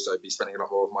could also be spending a lot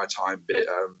more of my time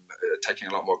taking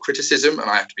a lot more criticism, and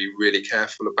I have to be really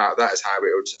careful about that as how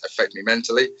it would affect me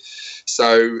mentally.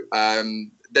 So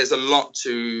there's a lot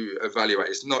to evaluate.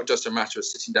 It's not just a matter of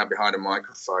sitting down behind a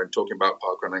microphone, talking about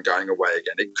parkrun and going away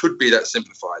again. It could be that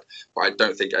simplified, but I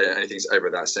don't think anything's ever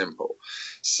that simple.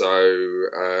 So,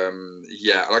 I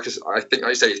think,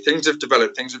 like I say, things have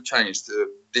developed, things have changed.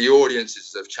 The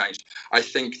audiences have changed. I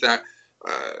think that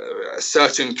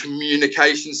certain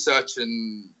communications,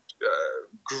 certain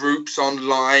groups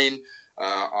online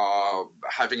are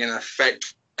having an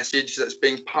effect. Message that's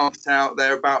being passed out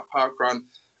there about parkrun.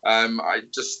 I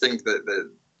just think that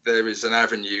there is an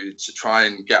avenue to try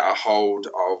and get a hold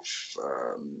of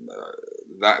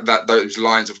those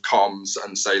lines of comms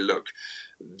and say, look,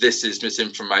 this is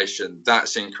misinformation,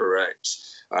 that's incorrect,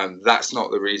 that's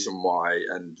not the reason why,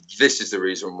 and this is the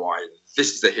reason why,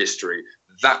 this is the history,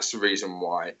 that's the reason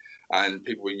why. And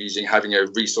people were having a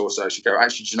resource to actually go,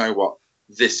 actually, do you know what?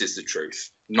 This is the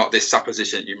truth, not this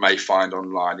supposition that you may find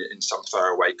online in some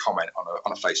throwaway comment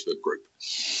on a Facebook group.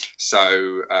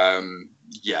 So,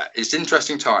 it's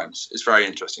interesting times. It's very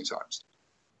interesting times.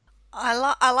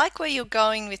 I like where you're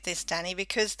going with this, Danny,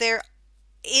 because there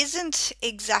isn't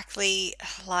exactly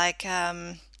like,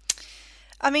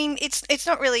 it's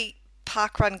not really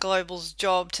Parkrun Global's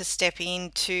job to step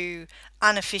into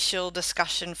unofficial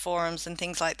discussion forums and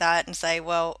things like that and say,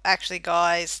 well, actually,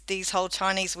 guys, these whole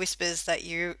Chinese whispers that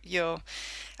you're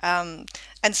and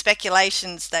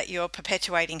speculations that you're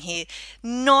perpetuating here,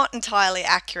 not entirely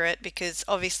accurate, because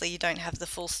obviously you don't have the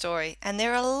full story. And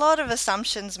there are a lot of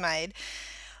assumptions made.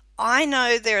 I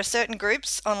know there are certain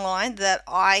groups online that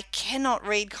I cannot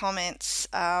read comments,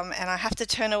 and I have to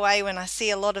turn away when I see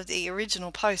a lot of the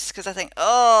original posts, because I think,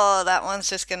 oh, that one's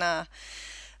just going to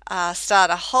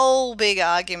start a whole big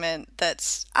argument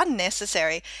that's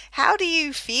unnecessary. How do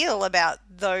you feel about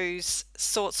those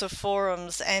sorts of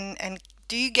forums, and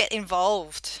do you get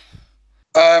involved?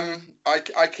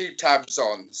 I keep tabs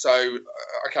on. So,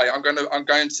 okay, I'm going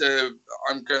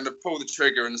to pull the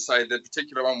trigger and say the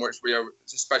particular one which we are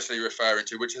especially referring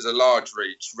to, which has a large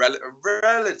reach,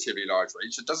 relatively large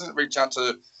reach. It doesn't reach out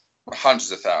to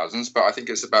hundreds of thousands, but I think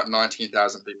it's about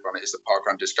 19,000 people on it. It's the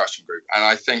Parkrun discussion group, and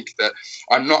I think that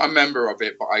I'm not a member of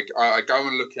it, but I go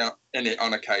and look in it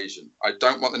on occasion. I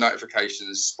don't want the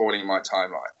notifications spoiling my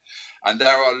timeline, and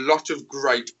there are a lot of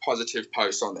great positive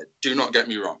posts on it. Do not get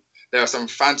me wrong. There are some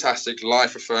fantastic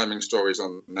life-affirming stories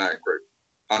on that group,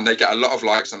 and they get a lot of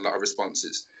likes and a lot of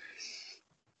responses.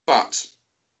 But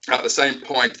at the same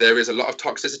point, there is a lot of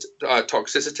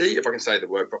toxicity, if I can say the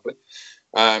word properly.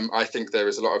 I think there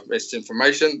is a lot of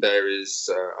misinformation. There is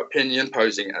opinion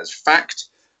posing as fact.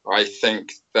 I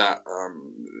think that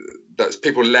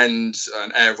people lend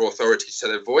an air of authority to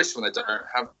their voice when they don't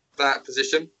have that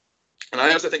position. And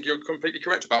I also think you're completely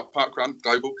correct about Parkrun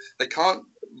Global. They can't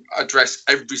address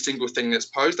every single thing that's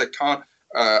posed. They can't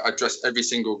address every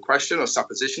single question or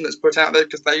supposition that's put out there,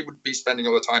 because they would be spending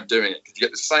all the time doing it. Because you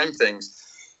get the same things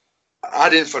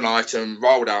ad infinitum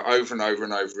rolled out over and over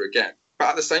and over again. But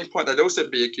at the same point, they'd also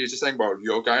be accused of saying, well,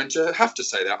 you're going to have to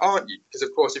say that, aren't you? Because,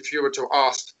 of course, if you were to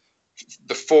ask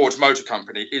the Ford Motor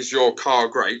Company, is your car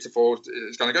great? Ford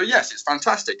is going to go, yes, it's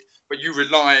fantastic. But you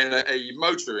rely on a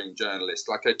motoring journalist,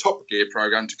 like a Top Gear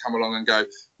program, to come along and go,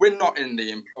 we're not in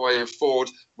the employ of Ford.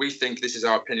 We think this is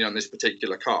our opinion on this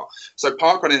particular car. So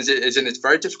Parkrun is in this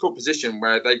very difficult position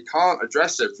where they can't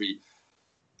address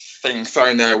everything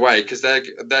thrown their way, because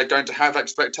they're going to have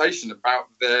expectation about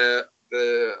their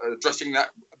addressing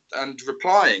that and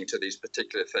replying to these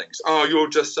particular things. Oh, you're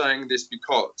just saying this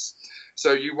because.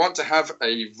 So you want to have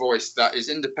a voice that is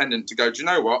independent to go, do you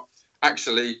know what?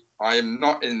 Actually, I am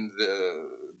not in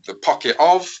the pocket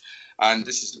of, and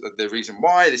this is the reason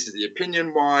why, this is the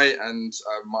opinion why, and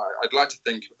I'd like to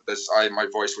think that my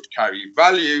voice would carry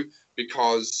value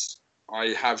because I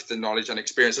have the knowledge and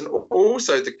experience, and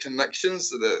also the connections,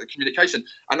 the communication,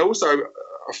 and also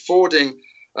affording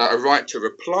a right to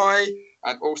reply,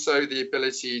 and also the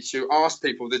ability to ask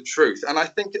people the truth. And I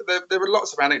think there are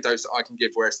lots of anecdotes that I can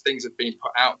give where things have been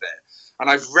put out there. And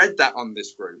I've read that on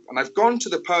this group. And I've gone to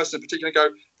the person in particular and go,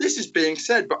 this is being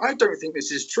said, but I don't think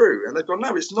this is true. And they've gone,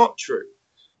 no, it's not true.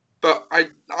 But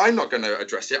I'm not going to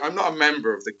address it. I'm not a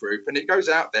member of the group, and it goes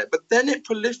out there. But then it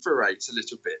proliferates a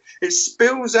little bit. It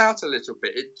spills out a little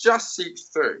bit. It just seeps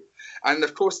through. And,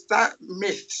 of course, that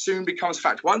myth soon becomes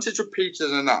fact. Once it's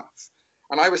repeated enough.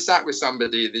 And I was sat with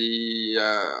somebody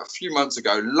a few months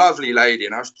ago, lovely lady,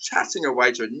 and I was chatting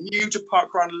away to her, new to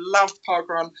parkrun, loved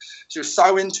parkrun. She was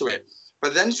so into it.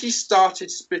 But then she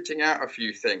started spitting out a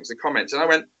few things, the comments. And I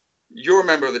went, you're a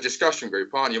member of the discussion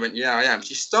group, aren't you? I went, yeah, I am.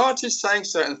 She started saying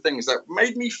certain things that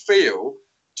made me feel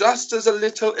just as a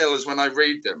little ill as when I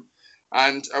read them.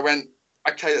 And I went,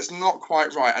 okay, that's not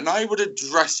quite right. And I would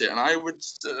address it, and I would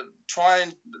try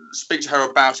and speak to her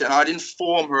about it, and I'd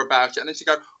inform her about it. And then she'd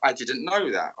go, I didn't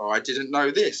know that, or I didn't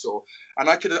know this. And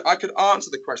I could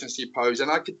answer the questions she posed,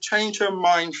 and I could change her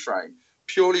mind frame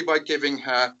purely by giving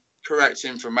her correct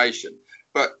information.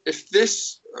 But if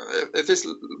this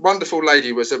wonderful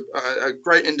lady was a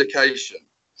great indication,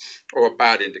 or a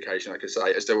bad indication, I could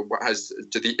say, as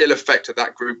to the ill effect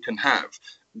that group can have,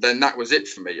 then that was it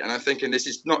for me. And I'm thinking this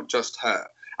is not just her.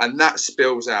 And that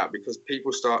spills out because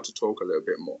people start to talk a little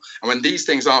bit more. And when these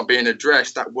things aren't being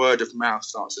addressed, that word of mouth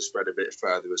starts to spread a bit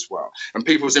further as well. And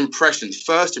people's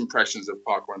first impressions of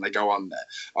parkrun when they go on there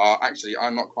are, actually,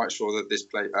 I'm not quite sure that this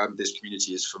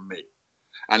community is for me.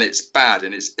 And it's bad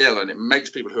and it's ill, and it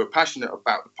makes people who are passionate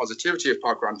about the positivity of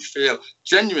parkrun feel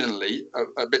genuinely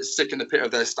a bit sick in the pit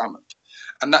of their stomach.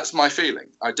 And that's my feeling.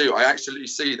 I actually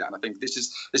see that. And I think this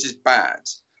is bad.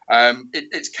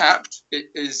 It's capped.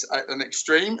 It is at an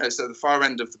extreme. It's at the far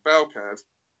end of the bell curve.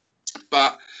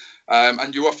 But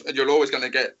and you're always going to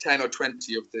get 10 or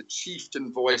 20 of the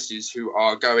chieftain voices who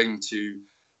are going to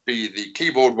be the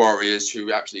keyboard warriors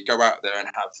who actually go out there and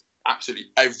have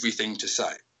absolutely everything to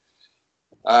say.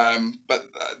 But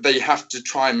they have to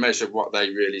try and measure what they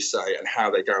really say and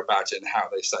how they go about it and how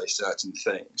they say certain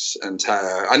things. And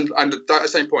at the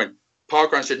same point,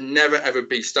 parkrun should never, ever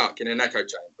be stuck in an echo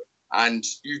chamber. And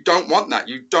you don't want that.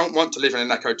 You don't want to live in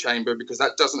an echo chamber because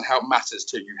that doesn't help matters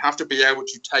too. You have to be able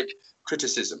to take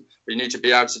criticism. But you need to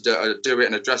be able to do it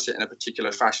and address it in a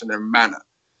particular fashion and manner.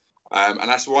 And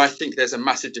that's why I think there's a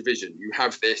massive division. You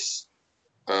have this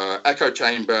echo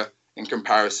chamber in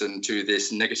comparison to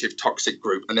this negative toxic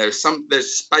group, and there's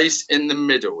space in the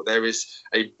middle. There is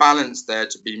a balance there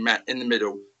to be met in the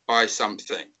middle by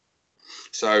something.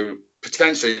 So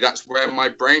potentially that's where my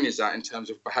brain is at in terms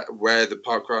of where the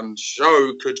parkrun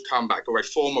show could come back, or a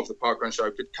form of the parkrun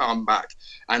show could come back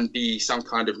and be some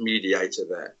kind of mediator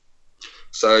there.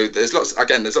 So there's lots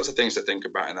of things to think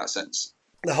about in that sense.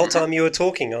 The whole time you were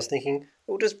talking, I was thinking,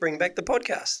 we'll just bring back the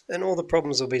podcast and all the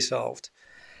problems will be solved.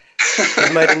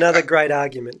 You've made another great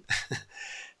argument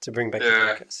to bring back the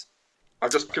podcast.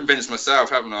 I've just convinced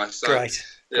myself, haven't I? So, great.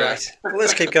 Well,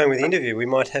 let's keep going with the interview. We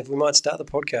might start the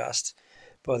podcast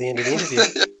by the end of the interview.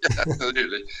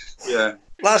 Absolutely. Yeah.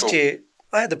 Last year,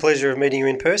 I had the pleasure of meeting you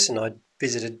in person. I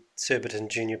visited Surbiton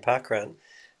Junior Parkrun,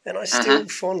 and I still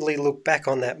fondly look back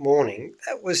on that morning.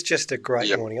 That was just a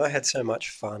great morning. I had so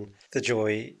much fun. The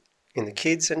joy in the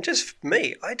kids, and just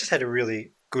me. I just had a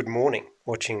really good morning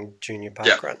watching Junior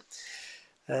Parkrun.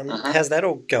 How's that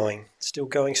all going? Still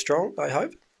going strong, I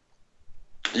hope?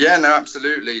 Yeah, no,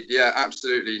 absolutely. Yeah,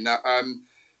 absolutely. No,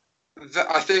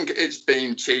 I think it's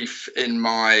been chief in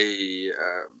my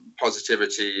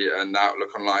positivity and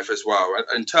outlook on life as well.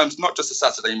 In terms, not just the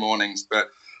Saturday mornings, but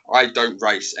I don't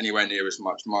race anywhere near as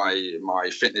much. My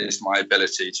fitness, my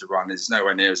ability to run is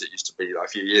nowhere near as it used to be a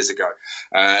few years ago.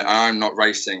 I'm not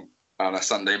racing on a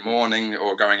Sunday morning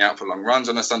or going out for long runs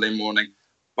on a Sunday morning,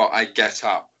 but I get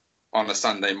up on a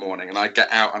Sunday morning and I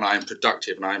get out and I am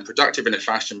productive, and I am productive in a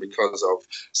fashion because of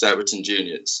Surbiton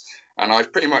Juniors. And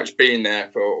I've pretty much been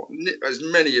there for as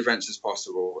many events as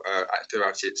possible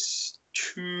throughout its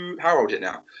 2-month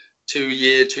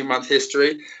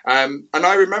history. And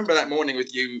I remember that morning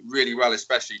with you really well,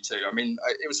 especially too. I mean,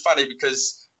 it was funny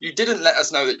because you didn't let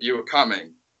us know that you were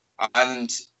coming.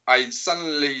 And I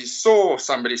suddenly saw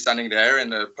somebody standing there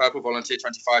in a purple volunteer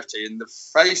 25T, and the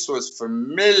face was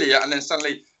familiar. And then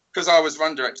suddenly, because I was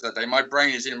run director that day, my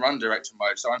brain is in run director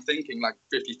mode. So I'm thinking like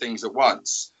 50 things at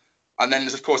once. And then,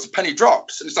 of course, the penny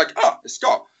drops. And it's like, oh, it's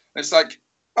Scott. And it's like,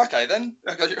 okay, then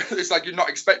it's like you're not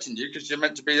expecting you because you're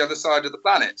meant to be the other side of the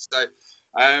planet. So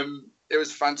it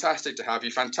was fantastic to have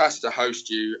you, fantastic to host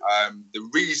you. The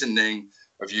reasoning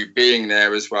of you being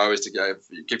there as well is to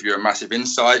give you a massive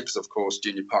insight because, of course,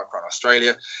 Junior Parkrun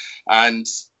Australia. And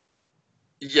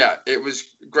yeah, it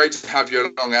was great to have you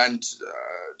along and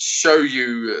show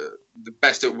you the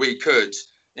best that we could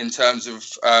in terms of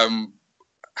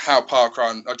how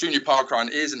parkrun or junior parkrun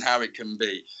is and how it can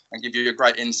be, and give you a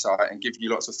great insight and give you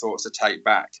lots of thoughts to take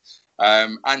back.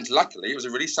 And luckily, it was a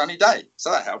really sunny day,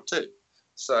 so that helped too.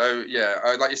 So yeah,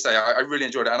 like you say, I really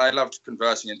enjoyed it, and I loved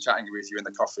conversing and chatting with you in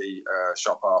the coffee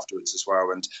shop afterwards as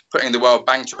well, and putting the world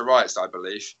bang to rights, I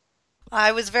believe.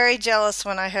 I was very jealous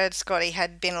when I heard Scotty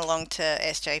had been along to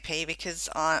SJP because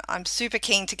I'm super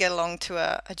keen to get along to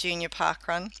a junior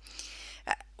parkrun.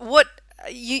 What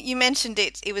you mentioned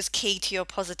it was key to your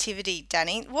positivity,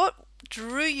 Danny. What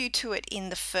drew you to it in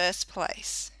the first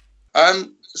place?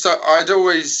 So I'd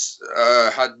always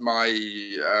had my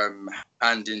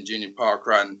hand in junior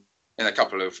parkrun in a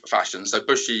couple of fashions. So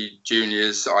bushy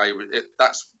juniors,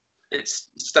 it's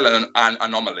still an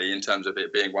anomaly in terms of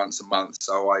it being once a month.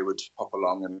 So I would pop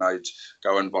along and I'd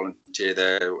go and volunteer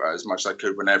there as much as I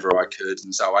could whenever I could.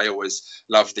 And so I always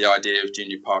loved the idea of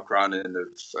junior parkrun, and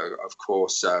of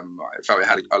course I felt it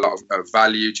had a lot of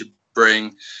value to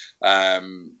bring,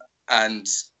 and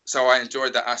so I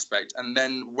enjoyed that aspect. And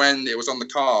then when it was on the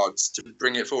cards to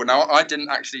bring it forward, now I didn't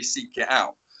actually seek it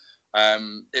out.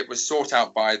 It was sought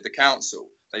out by the council.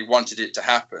 They wanted it to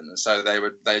happen, and so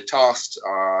they tasked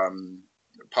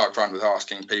Parkrun with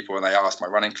asking people, and they asked my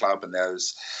running club, and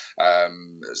there's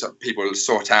so people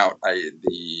sought out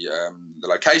the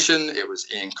location. It was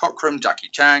Ian Cockram, Jackie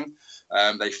Chang.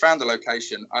 They found the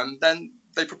location, and then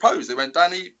they proposed. They went,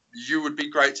 Danny, you would be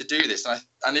great to do this,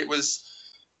 and it was.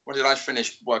 When did I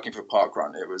finish working for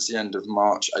Parkrun? It was the end of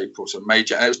March, April, so May,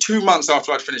 and it was 2 months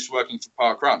after I'd finished working for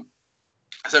Parkrun.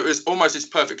 So it was almost this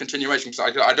perfect continuation. So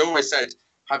I'd always said,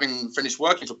 having finished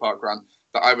working for Parkrun,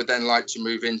 that I would then like to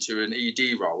move into an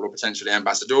ED role or potentially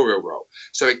ambassadorial role.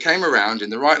 So it came around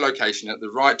in the right location at the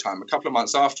right time, a couple of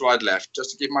months after I'd left, just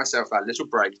to give myself that little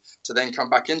break to then come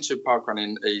back into Parkrun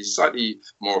in a slightly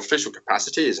more official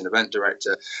capacity as an event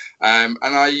director. And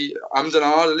I ummed and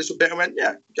ahed a little bit and went,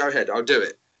 yeah, go ahead, I'll do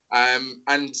it.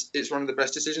 And it's one of the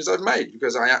best decisions I've made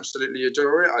because I absolutely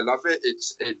adore it. I love it.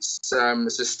 It's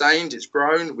sustained. It's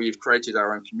grown. We've created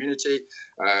our own community.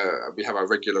 We have our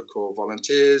regular core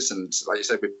volunteers, and like you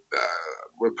said,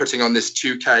 we're putting on this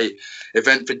 2K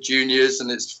event for juniors,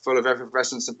 and it's full of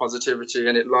effervescence and positivity,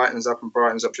 and it lightens up and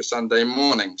brightens up your Sunday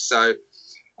morning. So,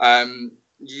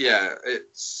 yeah,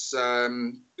 it's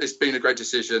been a great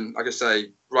decision. Like I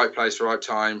say, right place, right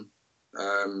time.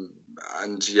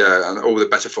 And all the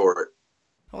better for it.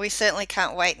 We certainly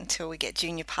can't wait until we get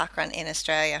junior parkrun in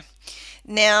Australia.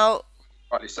 Now,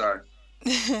 rightly so.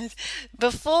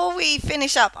 Before we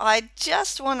finish up, I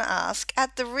just want to ask,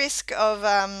 at the risk of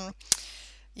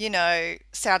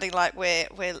sounding like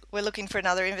we're looking for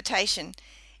another invitation,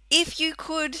 if you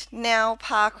could now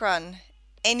parkrun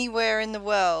anywhere in the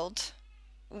world,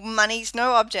 money's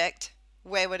no object,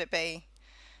 where would it be?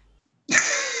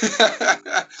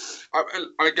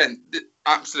 Again,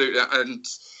 absolutely, and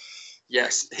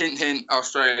yes, hint,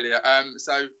 Australia.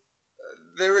 So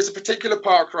there is a particular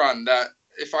parkrun that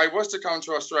if I was to come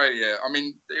to Australia, I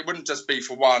mean, it wouldn't just be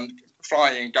for one,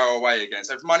 fly and go away again.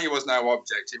 So if money was no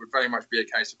object, it would very much be a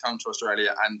case of come to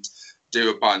Australia and do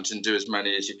a bunch and do as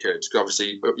many as you could. Because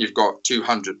obviously you've got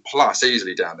 200 plus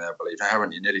easily down there, I believe,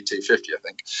 haven't you? Nearly 250, I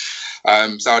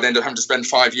think. So I'd end up having to spend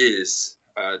 5 years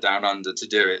down under to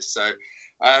do it. So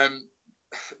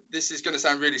this is going to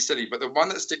sound really silly, but the one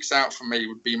that sticks out for me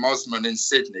would be Mosman in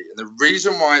Sydney. And the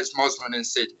reason why it's Mosman in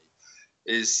Sydney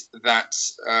is that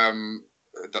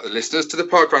the listeners to the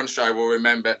Parkrun show will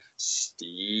remember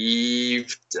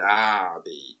Steve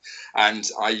Darby. And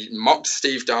I mocked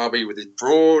Steve Darby with his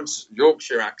broad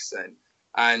Yorkshire accent.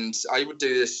 And I would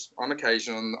do this on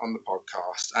occasion on the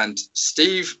podcast. And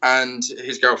Steve and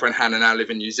his girlfriend Hannah now live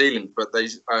in New Zealand, but they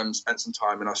spent some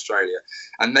time in Australia.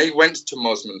 And they went to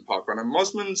Mosman Parkrun. And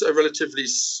Mosman's a relatively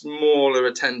smaller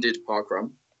attended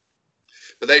parkrun.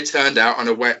 But they turned out on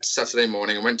a wet Saturday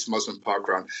morning and went to Mosman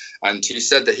Parkrun. And he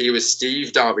said that he was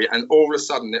Steve Darby. And all of a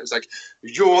sudden, it was like,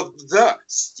 you're the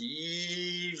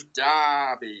Steve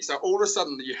Darby. So all of a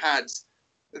sudden, you had...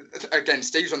 Again,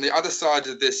 Steve's on the other side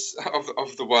of this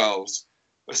of the world,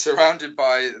 surrounded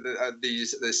by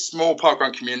this small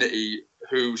parkrun community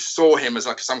who saw him as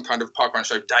like some kind of parkrun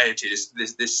show deity,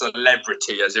 this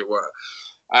celebrity, as it were.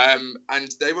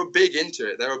 And they were big into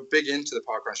it. They were big into the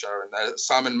parkrun show, and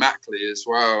Simon Mackley as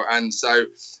well. And so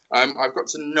I've got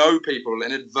to know people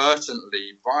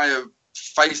inadvertently via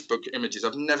Facebook images.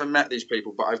 I've never met these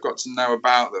people, but I've got to know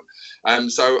about them.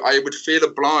 So I would feel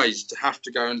obliged to have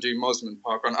to go and do Mosman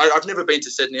Parkrun. I've never been to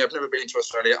Sydney. I've never been to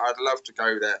Australia. I'd love to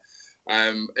go there.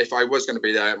 If I was going to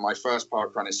be there, my first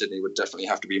parkrun in Sydney would definitely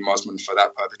have to be Mosman for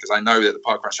that purpose, because I know that the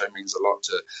parkrun show means a lot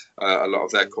to a lot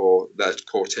of their core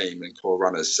team and core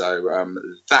runners. So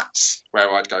that's where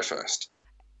I'd go first.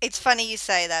 It's funny you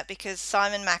say that, because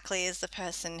Simon Mackley is the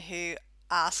person who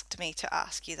asked me to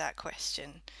ask you that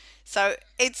question. So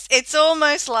it's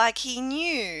almost like he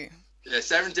knew. Yeah,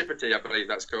 serendipity, I believe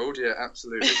that's called. Yeah,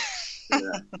 absolutely.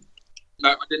 Yeah.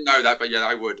 No, I didn't know that, but yeah,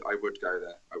 I would go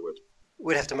there. I would.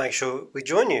 We'd have to make sure we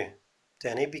join you,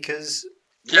 Danny, because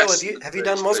yes, have you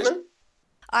done Mosman?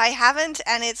 I haven't,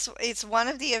 and it's one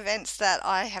of the events that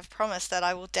I have promised that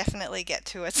I will definitely get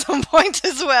to at some point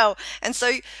as well. And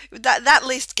so that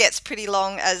list gets pretty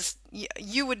long, as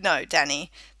you would know,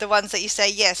 Danny. The ones that you say,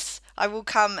 yes, I will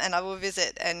come and I will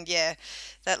visit, and yeah,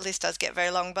 that list does get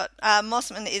very long. But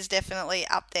Mosman is definitely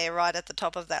up there right at the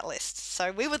top of that list.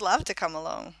 So we would love to come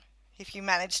along if you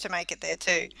manage to make it there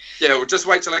too. Yeah, we'll just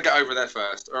wait till I get over there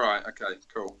first. All right, okay,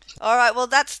 cool. All right, well,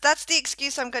 that's the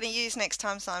excuse I'm going to use next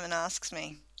time Simon asks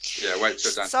me. Yeah, wait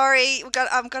till Danny. Sorry,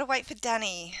 I've got to wait for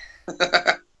Danny.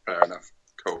 Fair enough.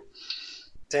 Cool.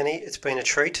 Danny, it's been a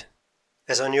treat,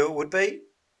 as I knew it would be.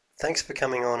 Thanks for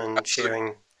coming on and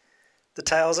sharing the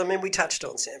tales. I mean, we touched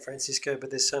on San Francisco,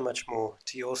 but there's so much more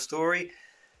to your story.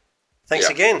 Thanks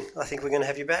again. I think we're going to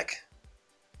have you back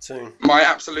soon. My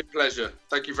absolute pleasure.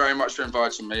 Thank you very much for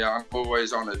inviting me. I'm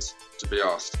always honoured to be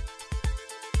asked.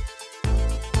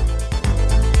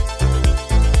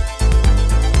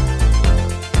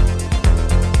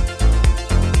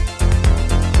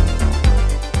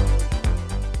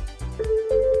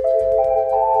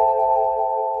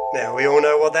 Now, we all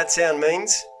know what that sound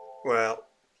means. Well,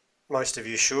 most of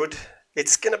you should.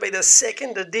 It's going to be the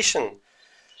second edition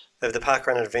of the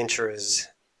Parkrun Adventurers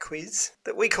quiz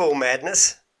that we call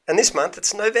Madness. And this month,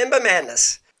 it's November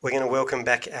Madness. We're going to welcome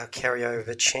back our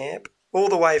carryover champ, all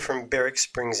the way from Berwick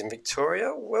Springs in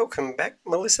Victoria. Welcome back,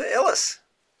 Melissa Ellis.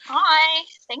 Hi,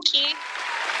 thank you.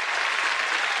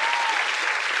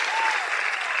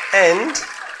 And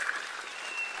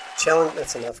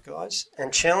that's enough, guys.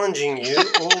 And challenging you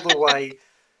all the way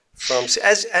from,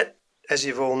 as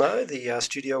you all know, the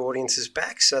studio audience is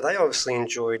back, so they obviously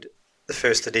enjoyed the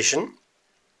first edition.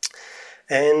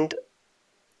 And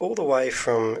all the way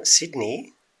from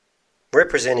Sydney,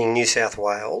 representing New South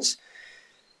Wales,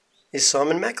 is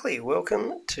Simon Mackley.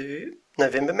 Welcome to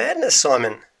November Madness,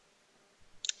 Simon.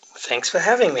 Thanks for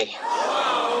having me.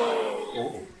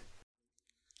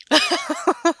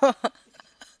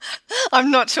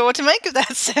 I'm not sure what to make of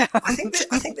that sound. I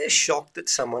think they're shocked that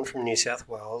someone from New South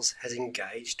Wales has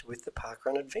engaged with the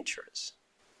Parkrun Adventurers.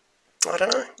 I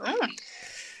don't know.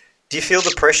 Do you feel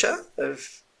the pressure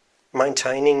of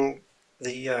maintaining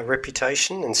the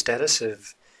reputation and status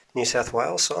of New South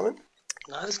Wales, Simon?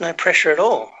 No, there's no pressure at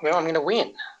all. Well, I'm going to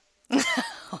win.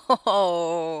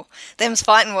 Oh, them's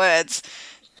fighting words.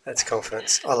 That's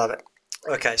confidence. I love it.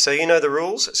 Okay, so you know the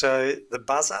rules. So the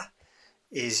buzzer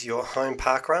is your home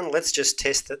parkrun. Let's just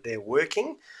test that they're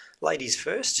working. Ladies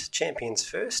first, champions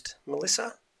first.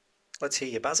 Melissa, let's hear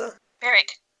your buzzer.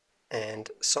 Berwick. And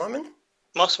Simon?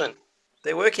 Mosman.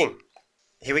 They're working.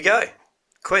 Here we go.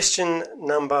 Question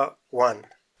number 1.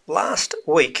 Last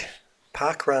week,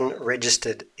 Parkrun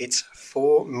registered its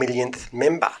 4 millionth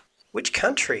member. Which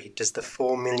country does the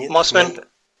 4 millionth Mosman. member?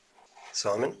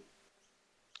 Simon?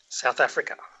 South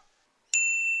Africa.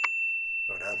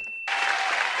 Well done.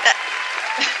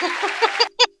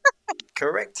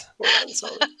 Correct. Well done,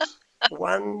 Simon.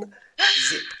 1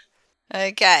 zip.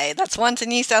 Okay, that's 1 to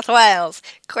New South Wales.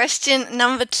 Question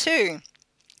number 2.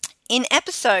 In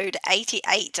episode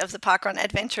 88 of the Parkrun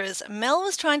Adventurers, Mel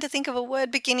was trying to think of a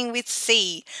word beginning with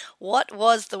C. What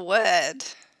was the word?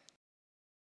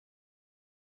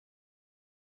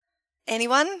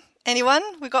 Anyone? Anyone?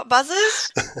 We got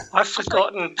buzzers? I've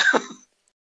forgotten.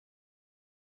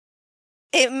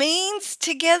 It means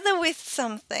together with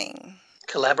something.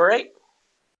 Collaborate?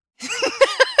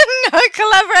 No,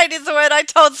 collaborate is the word I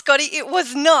told Scotty. It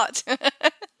was not.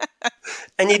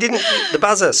 And you didn't... The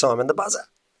buzzer, Simon, the buzzer.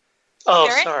 Oh,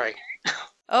 Barry? sorry.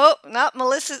 Oh, no,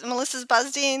 Melissa's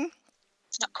buzzed in.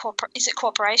 It's not is it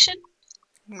cooperation?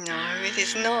 No, it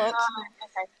is not. Oh,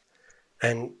 okay.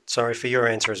 And sorry for your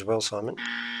answer as well, Simon.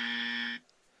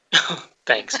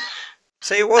 Thanks.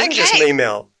 See, it wasn't just me,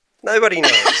 Mel. Nobody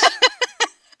knows.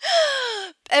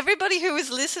 everybody who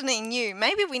was listening knew.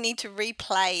 Maybe we need to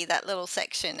replay that little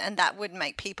section, and that would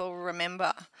make people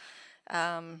remember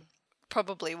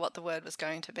probably what the word was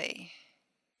going to be.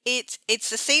 It's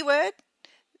the C word.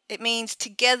 It means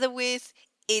together with.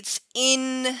 It's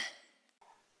in...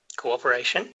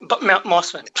 Cooperation. But Mount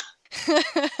Mossman.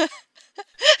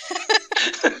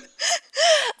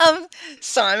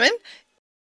 Simon?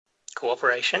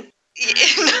 Cooperation.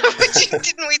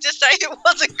 Didn't we just say it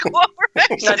wasn't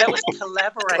cooperation? No, that was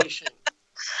collaboration.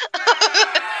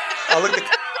 Oh, look,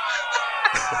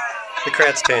 the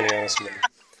crowd's turning on us now.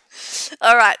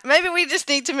 All right, maybe we just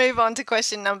need to move on to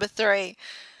question number 3.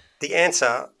 The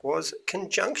answer was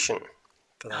conjunction,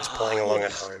 for those playing along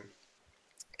at home.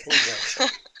 Conjunction.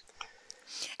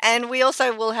 And we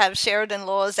also will have Sheridan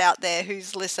Laws out there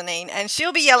who's listening, and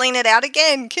she'll be yelling it out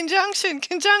again, conjunction,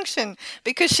 conjunction,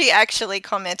 because she actually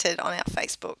commented on our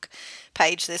Facebook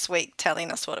page this week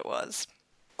telling us what it was.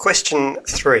 Question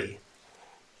 3.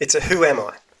 It's a who am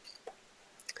I?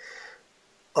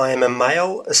 I am a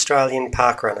male Australian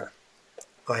parkrunner.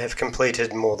 I have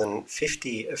completed more than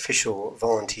 50 official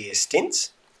volunteer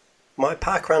stints. My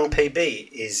parkrun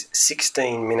PB is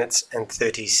 16 minutes and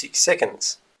 36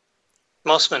 seconds.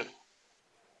 Mossman.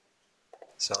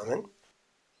 Simon?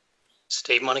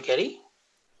 Steve Monaghetti.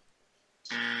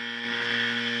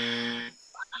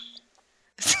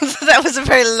 That was a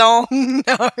very long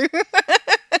no.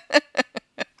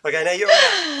 Okay, now you're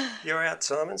out. You're out,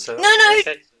 Simon. So No,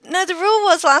 the rule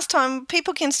was last time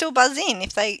people can still buzz in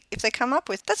if they come up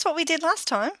with. That's what we did last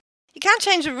time. You can't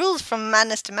change the rules from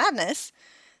madness to madness.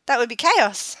 That would be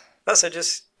chaos. Oh, so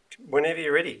just whenever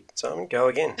you're ready, Simon, go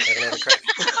again. Have another crack.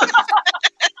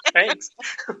 Thanks.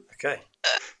 Okay.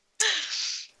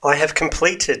 I have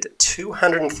completed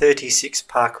 236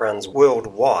 parkruns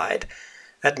worldwide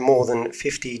at more than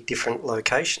 50 different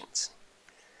locations.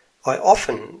 I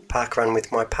often parkrun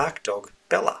with my park dog,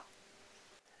 Bella.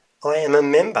 I am a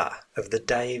member of the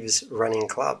Dave's Running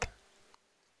Club.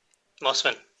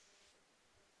 Mossman.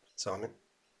 Simon?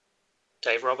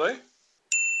 Dave Robbo.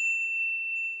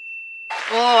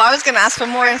 Oh, I was going to ask for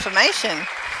more information.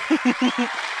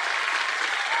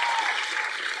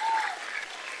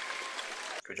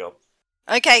 Good job.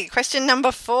 Okay, question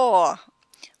number 4.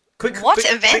 Quick score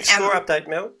update,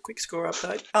 Mel. Quick score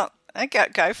update. Oh, okay,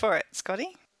 go for it,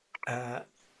 Scotty.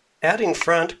 Out in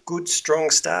front, good strong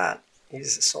start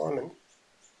is Simon.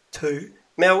 2.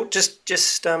 Mel, just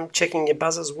checking your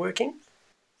buzzer's working.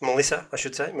 Melissa, I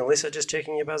should say. Melissa, just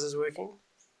checking your buzzer's working.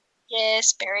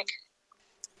 Yes, Beric.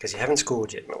 Because you haven't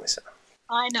scored yet, Melissa.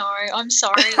 I know. I'm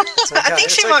sorry. It's okay, I think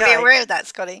she might be aware of that,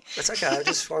 Scotty. That's okay. I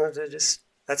just wanted to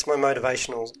that's my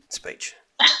motivational speech.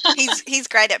 He's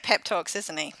great at pep talks,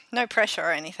 isn't he? No pressure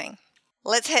or anything.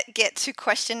 Let's get to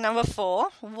question number 4.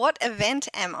 What event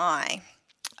am I?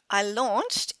 I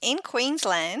launched in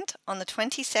Queensland on the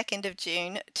 22nd of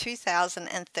June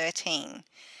 2013.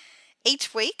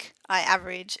 Each week, I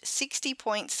average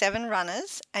 60.7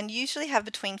 runners and usually have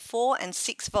between 4 and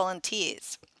 6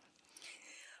 volunteers.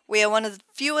 We are one of the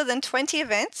fewer than 20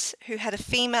 events who had a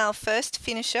female first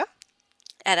finisher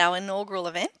at our inaugural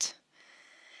event.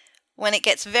 When it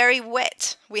gets very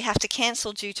wet, we have to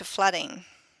cancel due to flooding.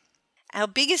 Our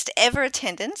biggest ever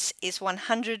attendance is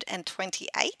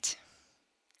 128.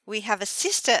 We have a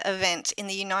sister event in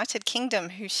the United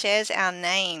Kingdom who shares our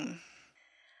name.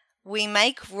 We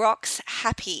make rocks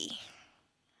happy.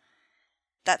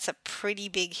 That's a pretty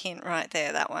big hint right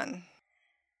there, that one.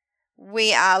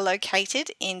 We are located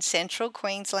in central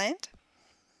Queensland.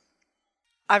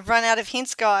 I've run out of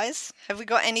hints, guys. Have we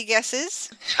got any guesses?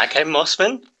 Okay,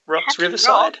 Mossman. Rocks Happy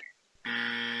Riverside.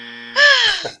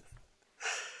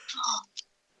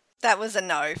 That was a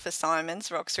no for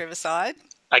Simon's Rocks Riverside.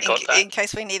 I got that. In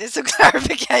case we needed some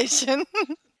clarification.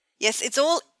 Yes, it's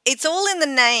all in the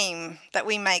name that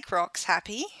we make rocks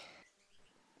happy.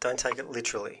 Don't take it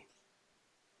literally.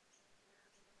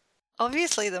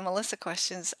 Obviously, the Melissa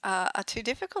questions are too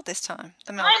difficult this time.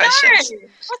 The Mel I questions. know.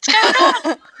 What's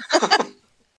going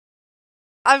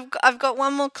on? I've got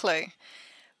one more clue.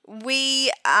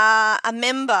 We are a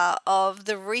member of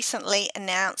the recently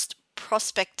announced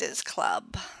Prospectors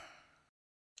Club.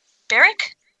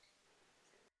 Beric?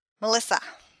 Melissa.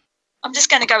 I'm just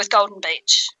going to go with Golden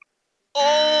Beach.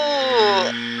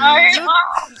 Oh, No.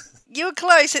 you were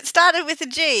close. It started with a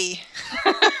G.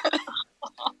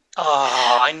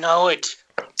 Oh, I know it.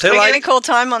 We're going to call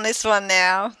time on this one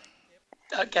now.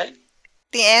 Okay.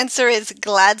 The answer is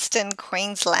Gladstone,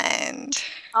 Queensland.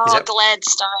 Oh,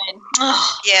 Gladstone.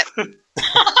 Oh. Yep.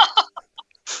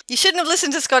 You shouldn't have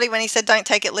listened to Scotty when he said don't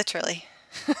take it literally.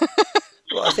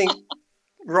 Well, I think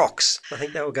rocks. I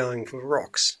think they were going for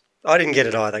rocks. I didn't get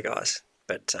it either, guys.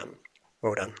 But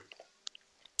well done.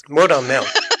 Well done, Mel,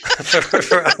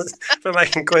 for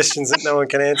making questions that no one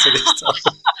can answer this time.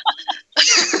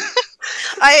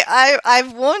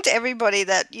 I've warned everybody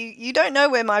that you don't know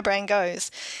where my brain goes.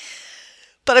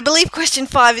 But I believe question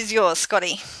 5 is yours,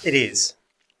 Scotty. It is.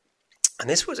 And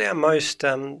this was our most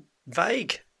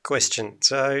vague question,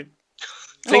 so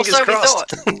fingers so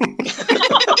crossed. we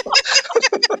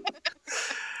thought.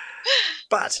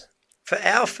 But for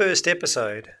our first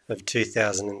episode of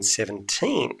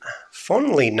 2017,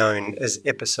 fondly known as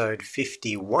episode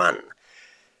 51,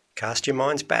 cast your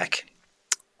minds back.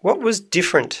 What was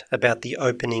different about the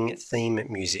opening theme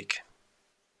music?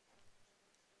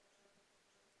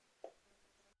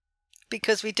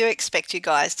 Because we do expect you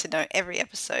guys to know every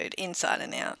episode inside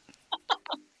and out.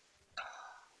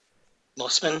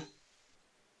 Mossman,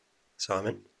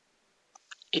 Simon?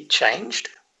 it changed.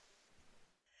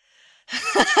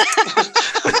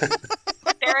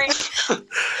 Very.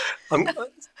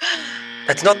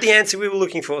 That's not the answer we were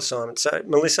looking for, Simon. So,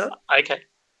 Melissa? Okay,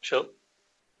 sure.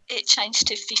 It changed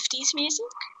to 50s music.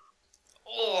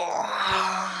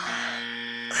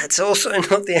 That's also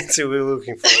not the answer we were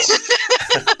looking for.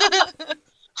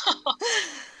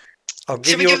 I'll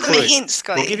give Should you we a give them a clue. hint,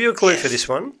 Scotty? We'll give you a clue Yes. for this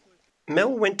one.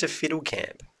 Mel went to fiddle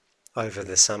camp over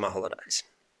the summer holidays.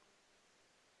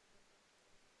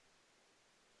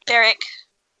 Beric,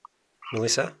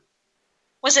 Melissa?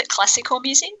 was it classical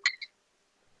music?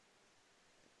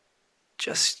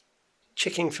 Just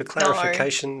checking for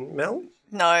clarification, Mel?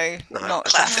 No, No. not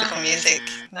classical music.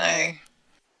 No.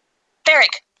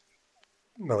 Beric,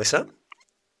 Melissa?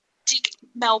 did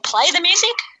Mel play the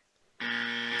music?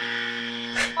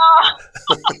 Oh,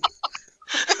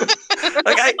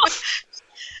 Okay.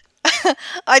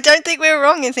 I don't think we're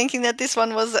wrong in thinking that this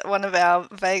one was one of our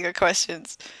vaguer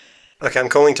questions. Okay, I'm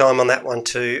calling time on that one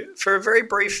too. For a very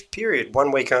brief period,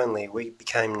 1 week only, we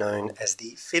became known as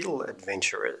the Fiddle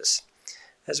Adventurers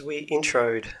as we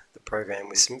introed the program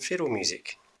with some fiddle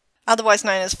music. Otherwise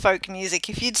known as folk music.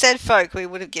 If you'd said folk, we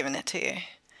would have given it to you.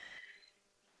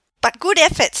 But good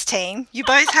efforts, team. You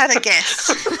both had a guess.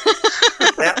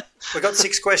 Now, we got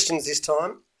 6 questions this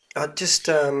time. Just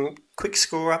quick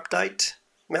score update,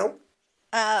 Mel.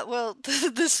 Well,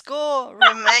 the score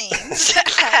remains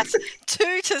at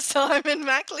 2 to Simon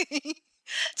Mackley.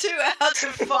 2 out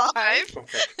of 5 I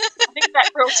think that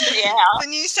rules me out. for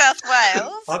New South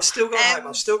Wales. I've still got hope.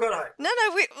 I've still got hope. No,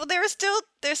 there's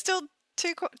still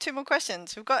two more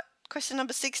questions. We've got question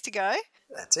number 6 to go.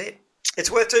 That's it. It's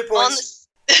worth 2 points.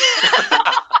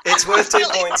 It's worth 2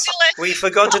 points. We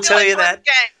forgot to tell you that.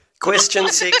 Question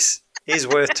 6 is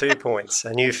worth 2 points.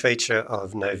 A new feature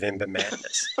of November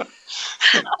Madness.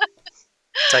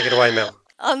 Take it away, Mel.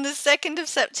 On the 2nd of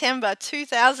September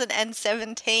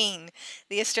 2017,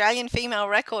 the Australian female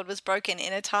record was broken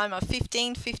in a time of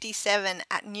 15:57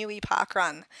 at Newey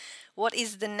Parkrun. What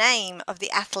is the name of the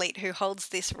athlete who holds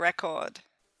this record?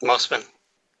 Mossman,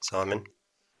 Simon.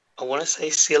 I want to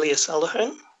say Celia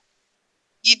Sullivan.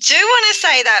 You do want to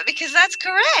say that because that's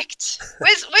correct.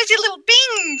 Where's your little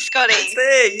bing, Scotty? It's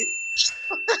there.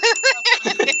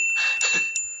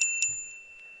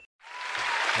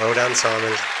 Well done,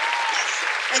 Simon.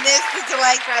 And there's the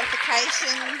delayed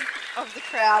gratification of the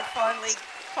crowd finally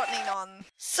cottoning on.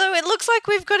 So it looks like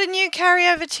we've got a new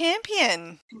carryover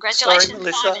champion. Congratulations, Sorry,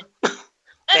 Melissa. Simon.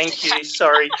 Thank you.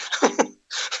 Sorry.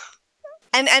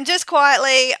 And just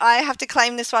quietly, I have to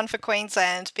claim this one for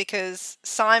Queensland because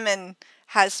Simon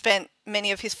has spent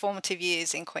many of his formative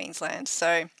years in Queensland.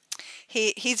 So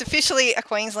he's officially a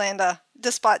Queenslander,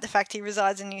 despite the fact he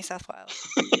resides in New South Wales.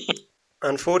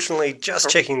 Unfortunately, just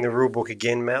checking the rule book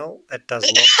again, Mel, that does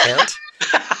not count.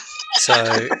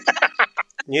 So,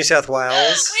 New South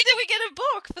Wales. Where do we get a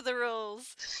book for the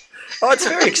rules? Oh, it's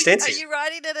very Are extensive. you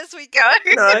writing it as we go?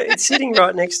 No, it's sitting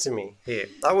right next to me. Here,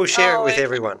 I will share it with okay.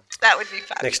 everyone That would be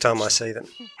fun. next time I see them.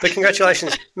 But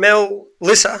congratulations, Mel,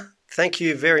 Lissa, thank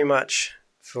you very much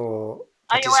for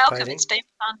Oh, you're welcome. participating. It's been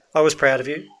fun. I was proud of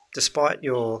you. Despite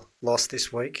your loss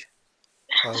this week,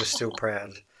 I was still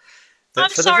proud. That I'm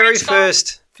for sorry,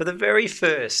 the very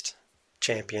first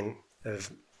champion of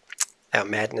our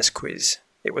madness quiz,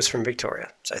 it was from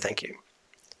Victoria. So thank you.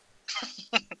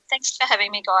 Thanks for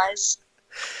having me, guys.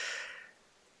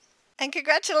 And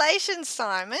congratulations,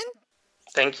 Simon.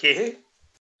 Thank you.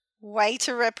 Way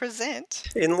to represent.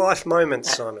 In life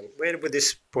moments, Simon, where would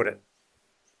this put it?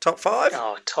 Top 5?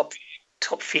 Oh, top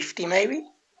 50 maybe?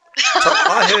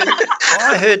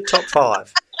 I heard top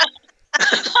 5.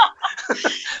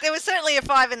 There was certainly a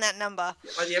 5 in that number.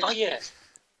 Oh, yeah,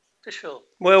 for sure.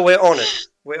 Well, we're honoured.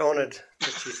 We're honoured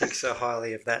that you think so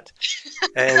highly of that.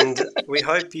 And we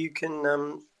hope you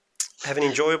can have an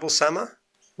enjoyable summer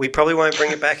we probably won't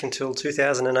bring it back until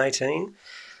 2018.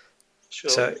 Sure.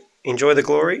 So enjoy the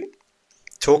glory.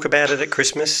 Talk about it at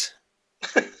Christmas.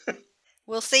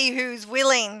 We'll see who's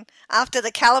willing, after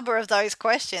the calibre of those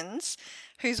questions,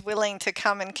 who's willing to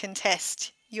come and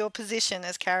contest your position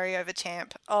as carryover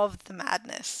champ of the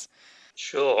madness.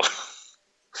 Sure.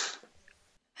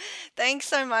 Thanks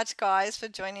so much, guys, for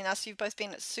joining us. You've both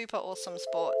been super awesome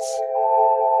sports.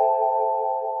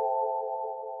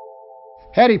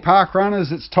 Howdy park runners,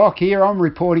 it's Toc here. I'm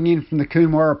reporting in from the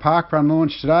Koonwarra parkrun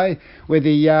launch today, where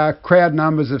the crowd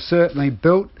numbers have certainly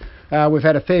built. We've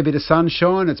had a fair bit of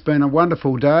sunshine. It's been a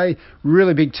wonderful day.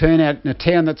 Really big turnout in a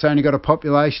town that's only got a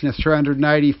population of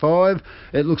 385.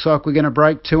 It looks like we're going to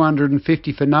break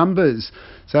 250 for numbers.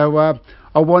 So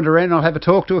I'll wander around and I'll have a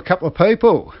talk to a couple of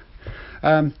people.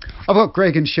 I've got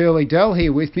Greg and Shirley Dell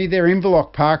here with me. They're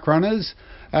Inverloch park runners.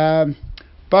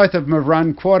 Both of them have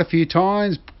run quite a few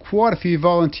times, quite a few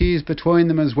volunteers between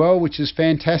them as well, which is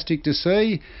fantastic to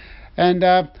see. And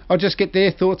I'll just get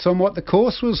their thoughts on what the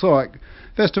course was like.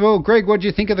 First of all, Greg, what do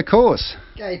you think of the course?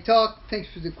 Okay, Toc, thanks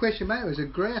for the question, mate. It was a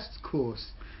grouse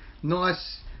course.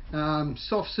 Nice,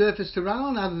 soft surface to run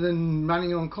on other than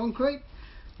running on concrete.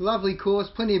 Lovely course,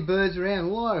 plenty of birds around, a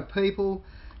lot of people,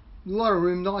 a lot of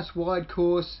room, nice wide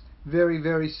course, very,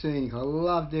 very scenic. I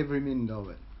loved every minute of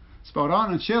it. Spot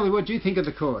on. And Shirley, what do you think of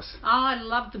the course? I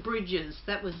loved the bridges.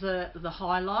 That was the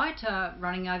highlight,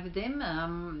 running over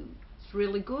them. It's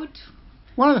really good.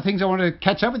 One of the things I want to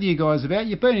catch up with you guys about,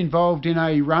 you've been involved in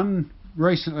a run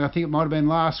recently, I think it might have been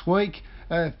last week,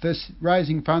 for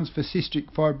raising funds for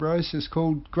cystic fibrosis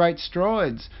called Great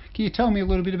Strides. Can you tell me a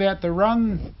little bit about the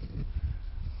run?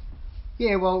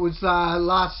 Yeah, well, it was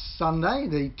last Sunday,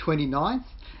 the 29th,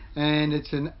 and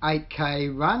it's an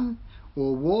 8k run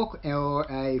or walk, or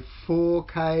a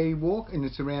 4k walk, and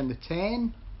it's around the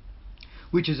Tan,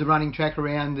 which is a running track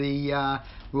around the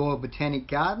Royal Botanic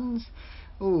Gardens.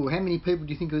 Oh, how many people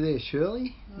do you think are there,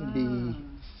 Shirley? It'd be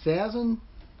 1,000?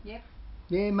 Yep.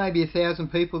 Yeah, maybe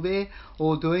 1,000 people there,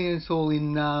 all doing it. It's all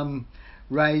in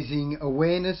raising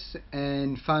awareness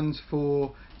and funds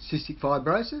for cystic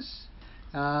fibrosis.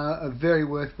 A very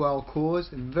worthwhile cause,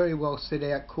 a very well set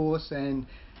out course, and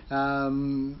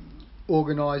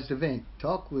organised event.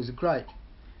 Toc, was great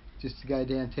just to go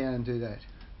downtown and do that.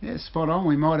 Yeah, spot on.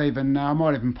 We might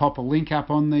even pop a link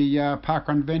up on the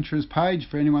Parkrun Adventurers page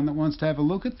for anyone that wants to have a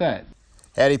look at that.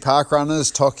 Howdy park runners,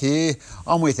 Toc here.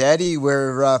 I'm with Addie.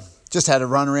 We're just had a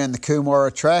run around the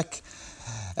Koonwarra track.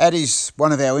 Addie's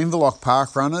one of our Inverloch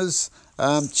park runners.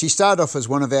 She started off as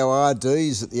one of our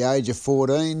RDs at the age of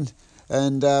 14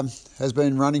 and has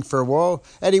been running for a while.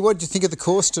 Addie, what did you think of the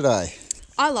course today?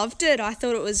 I loved it. I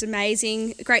thought it was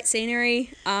amazing. Great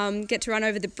scenery. Get to run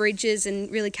over the bridges and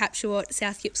really capture what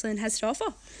South Gippsland has to offer.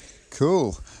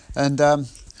 Cool. And I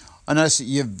noticed that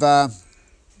you've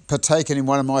partaken in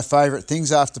one of my favourite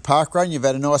things after parkrun. You've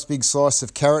had a nice big slice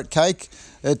of carrot cake.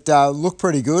 It looked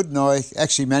pretty good, and I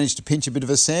actually managed to pinch a bit of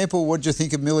a sample. What did you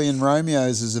think of Million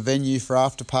Romeos as a venue for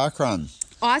after parkrun?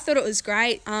 I thought it was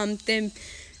great.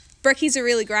 Brekkies are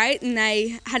really great, and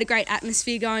they had a great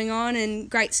atmosphere going on and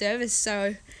great service, so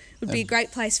it would be a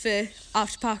great place for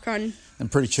after parkrun.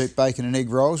 And pretty cheap bacon and egg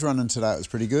rolls running today. It was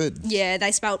pretty good. Yeah,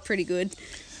 they smelt pretty good.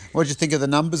 What did you think of the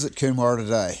numbers at Koonwarra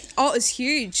today? Oh, it was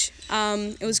huge.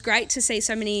 It was great to see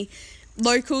so many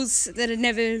locals that had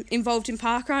never involved in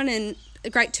parkrun, and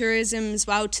great tourism as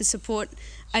well to support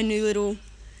a new little,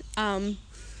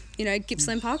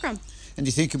 Gippsland parkrun. And do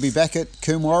you think you'll be back at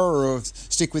Koonwarra or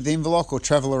stick with Inverloch or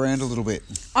travel around a little bit?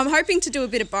 I'm hoping to do a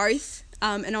bit of both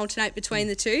and alternate between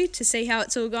the two to see how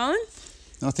it's all going.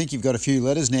 I think you've got a few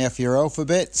letters now for your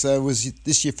alphabet. So was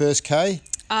this your first K?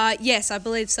 Yes, I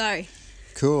believe so.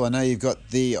 Cool. I know you've got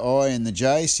the I and the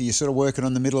J, so you're sort of working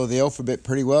on the middle of the alphabet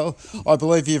pretty well. I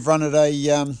believe you've run at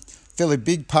a fairly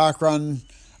big park run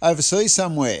overseas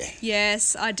somewhere.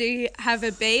 Yes, I do have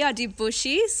a B. I did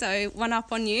Bushy, so one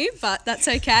up on you, but that's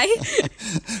okay.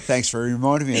 Thanks for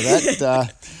reminding me of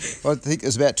that. I think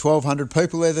there's about 1,200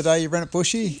 people there the day you ran at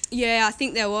Bushy. Yeah, I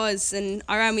think there was, and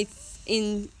I ran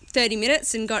in 30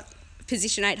 minutes and got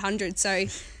position 800, so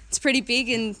it's pretty big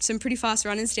and some pretty fast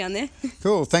runners down there.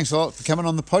 Cool. Thanks a lot for coming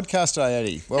on the podcast today,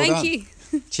 Addie. Well done. Thank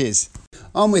you. Cheers.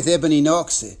 I'm with Ebony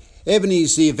Knox.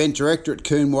 Ebony's the event director at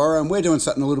Koonwarra, and we're doing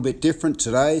something a little bit different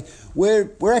today.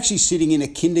 We're actually sitting in a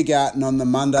kindergarten on the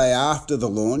Monday after the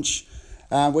launch.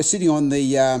 We're sitting on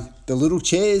the little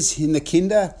chairs in the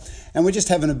kinder, and we're just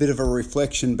having a bit of a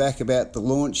reflection back about the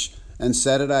launch and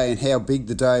Saturday and how big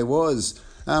the day was.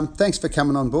 Thanks for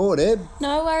coming on board, Eb.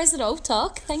 No worries at all,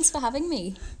 Toc. Thanks for having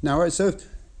me. No worries. So,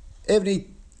 Ebony,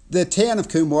 the town of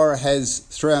Koonwarra has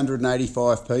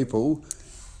 385 people.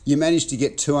 You managed to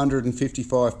get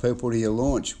 255 people to your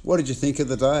launch. What did you think of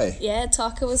the day? Yeah,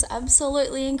 Taka was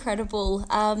absolutely incredible.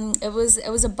 It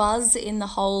was a buzz in the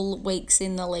whole weeks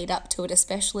in the lead up to it,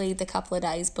 especially the couple of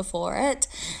days before it.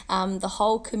 The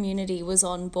whole community was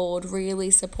on board, really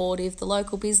supportive. The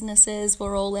local businesses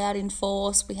were all out in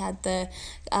force. We had the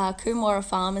Koonwarra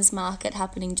Farmers Market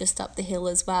happening just up the hill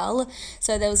as well.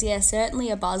 So there was,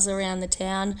 certainly a buzz around the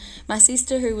town. My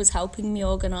sister, who was helping me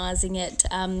organising it,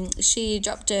 she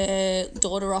dropped her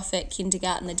daughter off at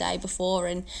kindergarten the day before,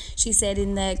 and she said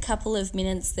in the couple of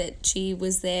minutes that she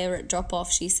was there at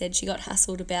drop-off, she said she got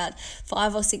hustled about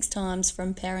 5 or 6 times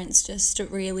from parents just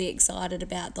really excited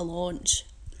about the launch.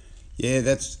 Yeah,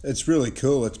 it's really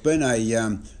cool. It's been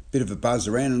a bit of a buzz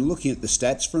around, and looking at the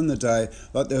stats from the day,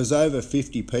 like there was over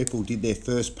 50 people did their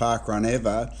first park run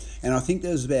ever, and I think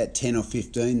there was about 10 or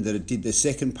 15 that did their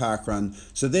second park run.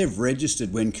 So they've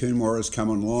registered when Koonwarra's come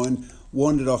online,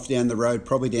 wandered off down the road,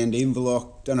 probably down to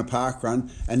Inverloch, done a park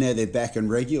run, and now they're back and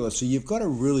regular. So you've got a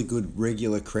really good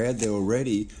regular crowd there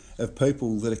already of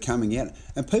people that are coming out,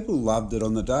 and people loved it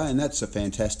on the day, and that's a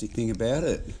fantastic thing about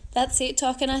it. That's it,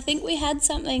 Toc, and I think we had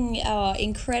something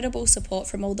incredible support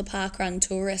from all the parkrun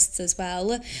tourists as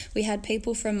well. We had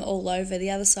people from all over the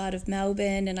other side of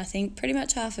Melbourne, and I think pretty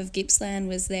much half of Gippsland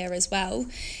was there as well.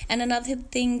 And another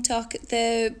thing, Toc,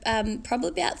 probably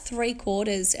about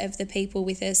 3/4 of the people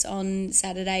with us on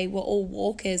Saturday were all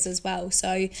walkers as well.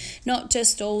 So not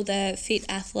just all the fit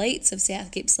athletes of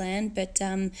South Gippsland, but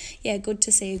good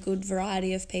to see a good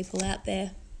variety of people out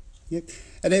there. Yep.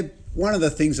 And one of the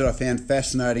things that I found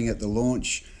fascinating at the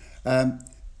launch,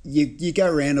 you go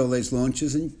around all these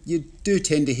launches and you do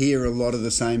tend to hear a lot of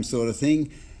the same sort of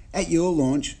thing. At your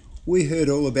launch, we heard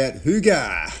all about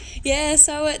hygge. Yeah,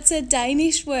 so it's a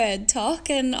Danish word, Toc,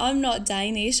 and I'm not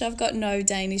Danish. I've got no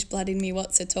Danish blood in me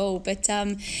at all. But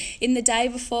in the day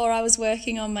before, I was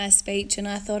working on my speech, and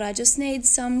I thought I just need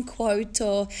some quote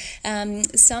or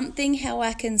something how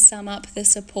I can sum up the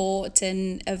support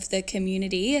of the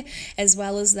community, as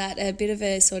well as that a bit of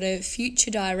a sort of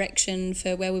future direction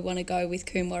for where we want to go with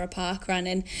Koonwarra Parkrun.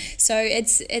 And so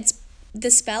it's the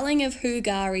spelling of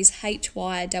hygge is Hygge,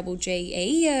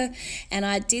 and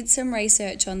I did some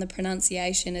research on the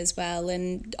pronunciation as well,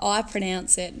 and I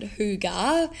pronounce it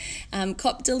hygge.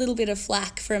 Copped a little bit of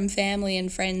flack from family and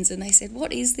friends, and they said,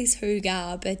 what is this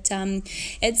hygge? But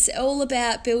it's all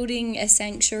about building a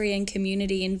sanctuary and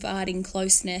community, inviting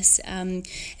closeness.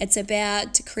 It's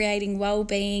about creating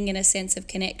well-being and a sense of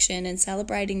connection and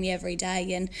celebrating the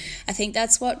everyday, and I think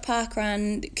that's what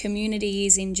parkrun community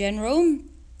is in general.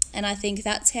 And I think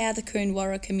that's how the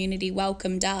Koonwarra community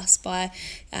welcomed us, by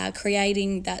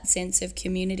creating that sense of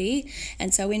community.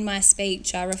 And so in my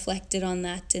speech, I reflected on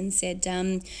that and said,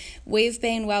 we've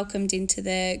been welcomed into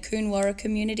the Koonwarra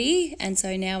community, and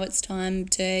so now it's time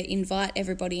to invite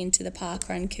everybody into the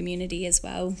parkrun community as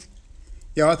well.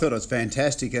 Yeah, I thought it was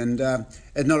fantastic, and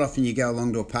not often you go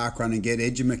along to a parkrun and get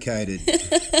edumacated.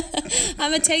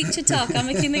 I'm a teacher, Toc. I'm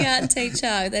a kindergarten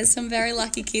teacher. There's some very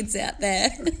lucky kids out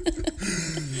there.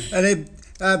 And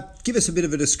give us a bit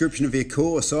of a description of your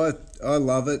course. I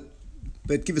love it,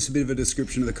 but give us a bit of a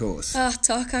description of the course. Oh,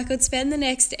 Toc, I could spend the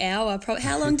next hour.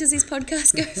 How long does this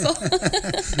podcast go for?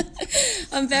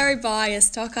 I'm very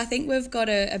biased, Toc. I think we've got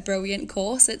a brilliant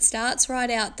course. It starts right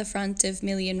out the front of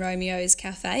Million Romeo's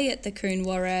Cafe at the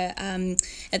Koonwarra,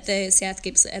 at the South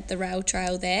Gippsland, at the rail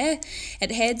trail there.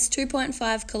 It heads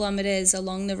 2.5 kilometres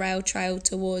along the rail trail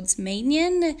towards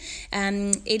Meenian.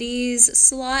 It is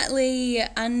slightly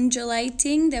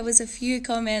undulating. There was a few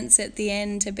comments at the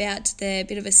end about the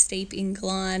bit of a steep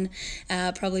incline,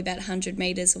 probably about 100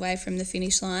 metres away from the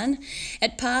finish line.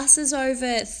 It passes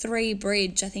over 3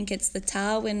 bridges. I think it's the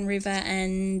Tarwin River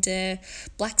and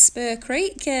Blackspur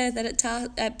Creek that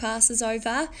it passes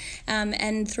over,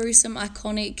 and through some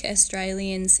iconic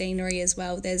Australian scenery as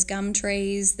well. There's gum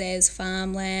trees, there's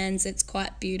farmlands. It's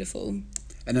quite beautiful.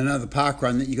 And another park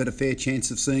run that you got a fair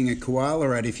chance of seeing a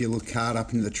koala at if you look hard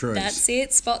up into the trees. That's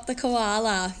it, spot the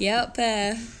koala. Yep.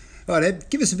 All right, Ed,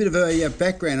 give us a bit of a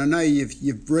background. I know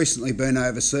you've recently been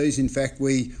overseas. In fact,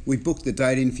 we booked the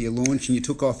date in for your launch, and you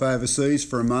took off overseas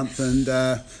for a month, and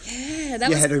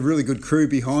you had a really good crew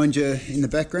behind you in the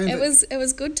background. It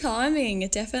was good timing,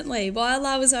 definitely. While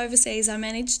I was overseas, I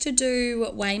managed to do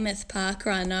Weymouth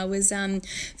Parkrun. I was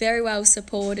very well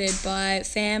supported by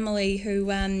family who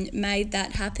made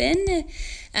that happen.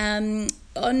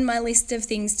 On my list of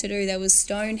things to do, there was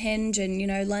Stonehenge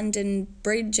and, London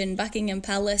Bridge and Buckingham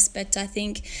Palace, but I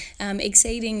think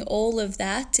exceeding all of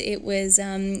that, it was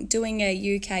doing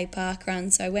a UK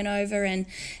parkrun. So I went over and,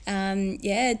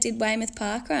 did Weymouth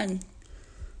Parkrun.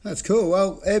 That's cool.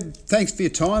 Well, Eb, thanks for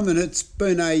your time, and it's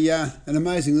been an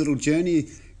amazing little journey.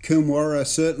 Koonwarra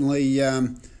certainly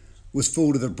was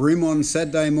full to the brim on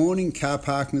Saturday morning. Car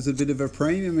parking was a bit of a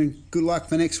premium, and good luck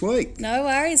for next week. No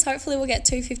worries. Hopefully we'll get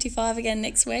 255 again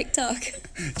next week, Doc.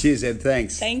 Cheers, Eb.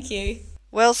 Thanks. Thank you.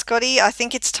 Well, Scotty, I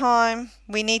think it's time.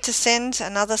 We need to send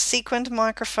another sequined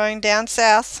microphone down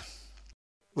south.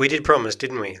 We did promise,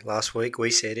 didn't we? Last week we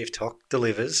said if Toc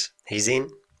delivers, he's in.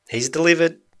 He's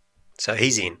delivered, so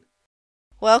he's in.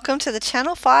 Welcome to the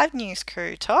Channel 5 news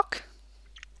crew, Toc.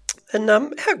 And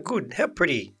how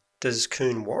pretty does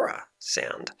Koonwarra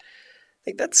sound? I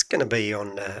think that's going to be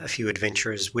on a few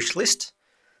adventurers' wish list.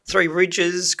 3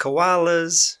 ridges,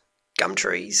 koalas, gum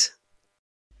trees.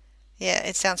 Yeah,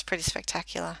 it sounds pretty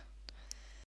spectacular.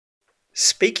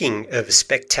 Speaking of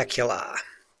spectacular,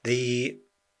 the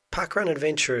Parkrun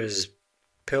Adventurers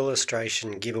Pearl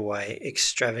Illustration Giveaway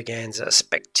Extravaganza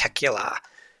Spectacular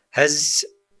has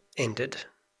ended.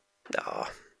 Oh,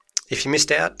 if you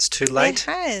missed out, it's too late.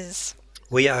 It has.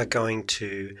 We are going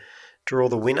to draw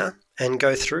the winner and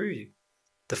go through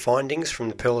the findings from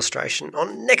the Pearl Illustration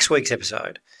on next week's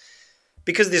episode.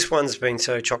 Because this one's been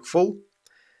so chock full,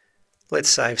 let's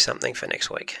save something for next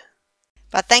week.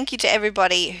 But thank you to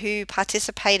everybody who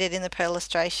participated in the Pearl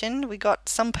Illustration. We got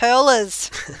some pearlers.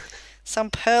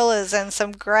 Some pearlers and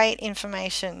some great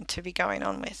information to be going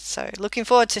on with. So looking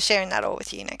forward to sharing that all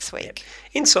with you next week.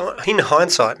 In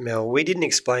hindsight, Mel, we didn't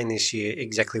explain this year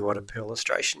exactly what a Pearl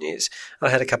Illustration is. I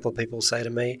had a couple of people say to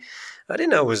me, I didn't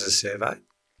know it was a survey.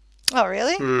 Oh,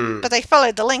 really? But they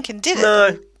followed the link and did it.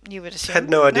 No. You would assume. Had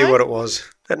no idea what it was.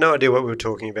 Had no idea what we were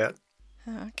talking about.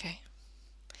 Oh, okay.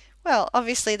 Well,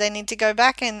 obviously they need to go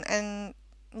back and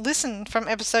listen from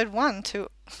episode 1 to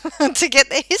to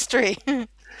get their history.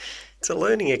 It's a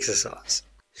learning exercise.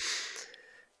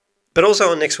 But also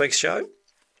on next week's show,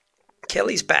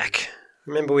 Kelly's back.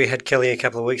 Remember we had Kelly a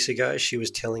couple of weeks ago. She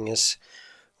was telling us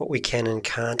what we can and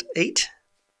can't eat.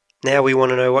 Now we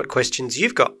want to know what questions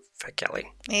you've got for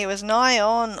Kelly. It was nigh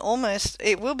on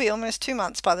it will be almost 2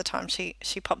 months by the time she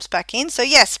pops back in. So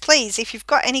yes, please, if you've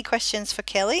got any questions for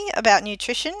Kelly about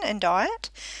nutrition and diet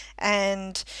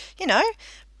and,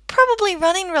 probably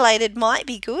running related might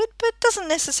be good, but doesn't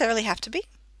necessarily have to be.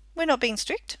 We're not being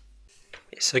strict.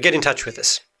 Yes, so get in touch with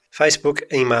us. Facebook,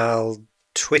 email,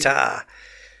 Twitter.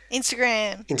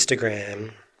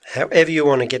 Instagram. However you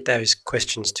want to get those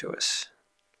questions to us.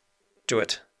 Do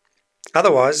it.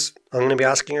 Otherwise, I'm going to be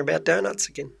asking her about donuts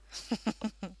again.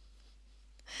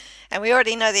 And we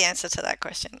already know the answer to that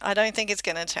question. I don't think it's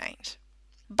going to change.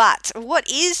 But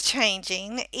what is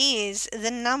changing is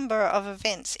the number of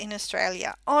events in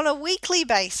Australia on a weekly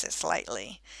basis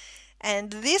lately.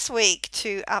 And this week,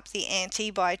 to up the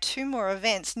ante by 2 more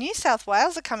events, New South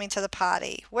Wales are coming to the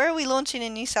party. Where are we launching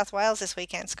in New South Wales this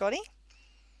weekend, Scotty?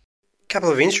 A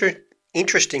couple of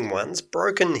interesting ones.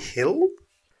 Broken Hill,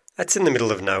 that's in the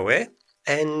middle of nowhere,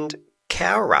 and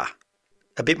Koonwarra,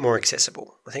 a bit more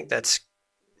accessible. I think that's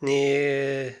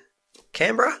near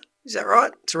Canberra. Is that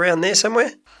right? It's around there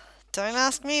somewhere? Don't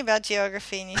ask me about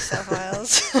geography in New South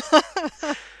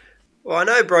Wales. Well, I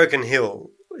know Broken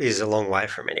Hill is a long way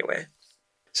from anywhere.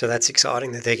 So that's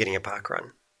exciting that they're getting a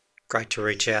parkrun. Great to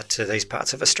reach out to these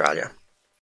parts of Australia.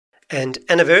 And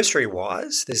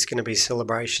anniversary-wise, there's going to be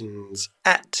celebrations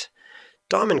at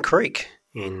Diamond Creek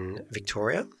in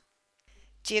Victoria.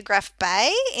 Geograph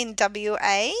Bay in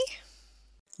WA.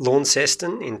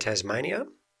 Launceston in Tasmania.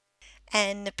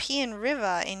 And Nepean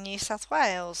River in New South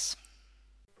Wales.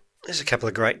 There's a couple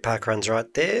of great parkruns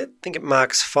right there. I think it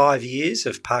marks 5 years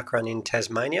of parkrun in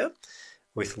Tasmania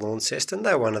with Launceston.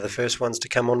 They're one of the first ones to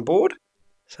come on board.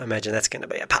 So I imagine that's going to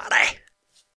be a party.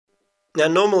 Now,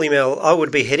 normally, Mel, I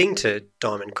would be heading to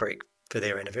Diamond Creek for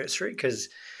their anniversary because,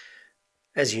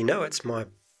 as you know, it's my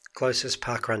closest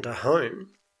parkrun to home.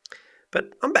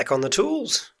 But I'm back on the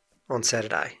tools on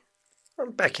Saturday.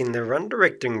 I'm back in the run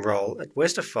directing role at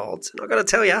Westerfolds, and I've got to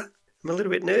tell you, I'm a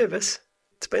little bit nervous.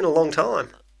 It's been a long time.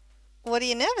 What are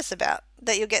you nervous about?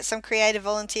 That you'll get some creative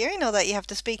volunteering or that you have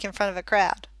to speak in front of a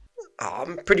crowd? Oh,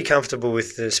 I'm pretty comfortable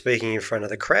with speaking in front of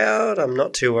the crowd. I'm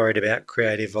not too worried about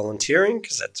creative volunteering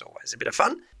because that's always a bit of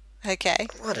fun. Okay.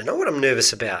 I don't know what I'm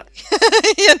nervous about.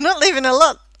 You're not leaving a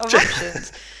lot of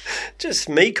options. Just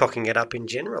me cocking it up in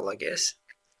general, I guess.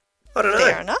 I don't know.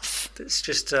 Fair enough. It's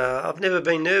just I've never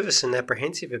been nervous and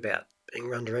apprehensive about being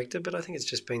run director, but I think it's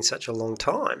just been such a long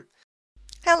time.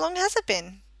 How long has it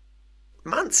been?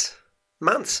 Months.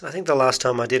 I think the last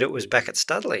time I did it was back at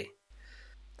Studley.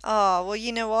 Oh, well,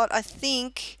 you know what? I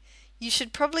think you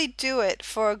should probably do it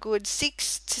for a good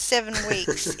 6 to 7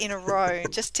 weeks in a row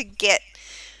just to get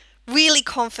really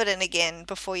confident again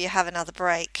before you have another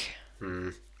break.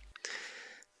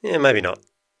 Yeah, maybe not.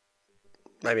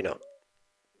 Maybe not.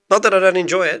 Not that I don't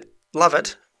enjoy it, love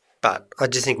it, but I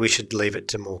just think we should leave it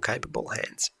to more capable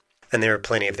hands. And there are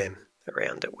plenty of them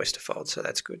around at Westerfold, so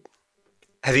that's good.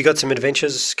 Have you got some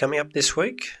adventures coming up this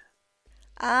week?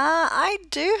 I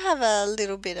do have a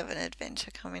little bit of an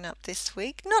adventure coming up this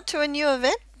week. Not to a new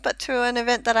event, but to an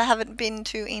event that I haven't been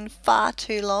to in far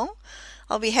too long.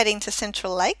 I'll be heading to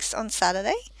Central Lakes on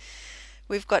Saturday.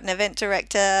 We've got an event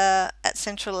director at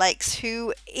Central Lakes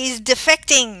who is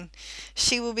defecting.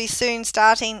 She will be soon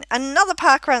starting another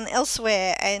parkrun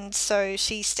elsewhere, and so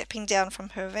she's stepping down from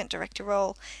her event director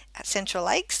role at Central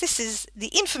Lakes. This is the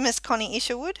infamous Connie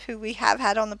Isherwood, who we have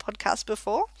had on the podcast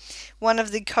before, one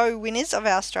of the co-winners of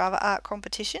our Strava Art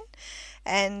competition,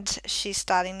 and she's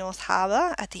starting North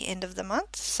Harbour at the end of the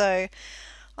month. So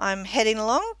I'm heading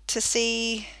along to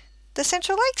see the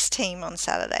Central Lakes team on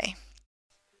Saturday.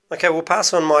 Okay, we'll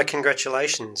pass on my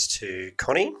congratulations to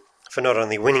Connie for not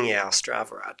only winning our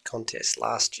Strava Art contest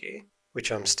last year, which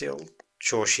I'm still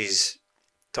sure she's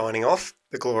dining off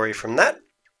the glory from that,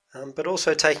 but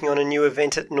also taking on a new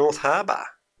event at North Harbour.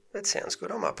 That sounds good.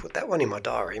 I might put that one in my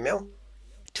diary, Mel.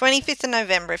 25th of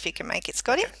November, if you can make it,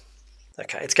 Scotty.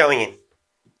 Okay, it's going in.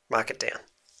 Mark it down.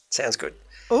 Sounds good.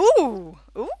 Ooh.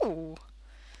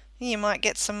 You might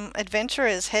get some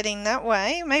adventurers heading that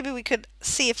way. Maybe we could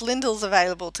see if Lyndall's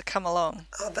available to come along.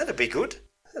 Oh, that'd be good.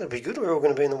 That'd be good. We're all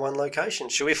going to be in the one location.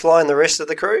 Should we fly in the rest of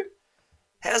the crew?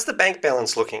 How's the bank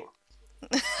balance looking?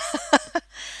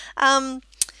 On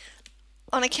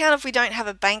account of we don't have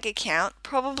a bank account,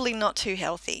 probably not too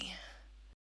healthy.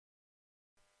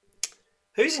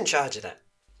 Who's in charge of that?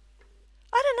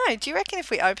 I don't know. Do you reckon if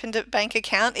we opened a bank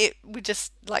account, it would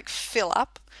just fill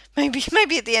up? Maybe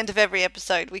at the end of every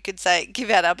episode we could say, give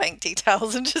out our bank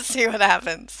details and just see what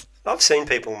happens. I've seen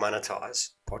people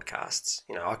monetize podcasts.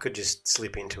 I could just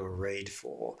slip into a read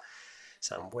for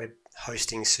some web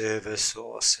hosting service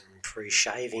or some free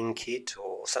shaving kit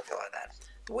or something like that.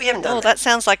 But we haven't done that. That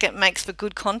sounds like it makes for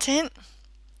good content.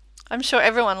 I'm sure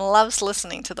everyone loves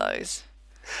listening to those.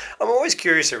 I'm always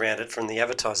curious around it from the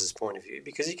advertiser's point of view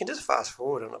because you can just fast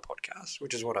forward on a podcast,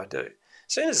 which is what I do.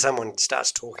 As soon as someone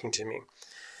starts talking to me,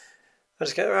 I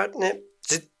just go, all right, nah.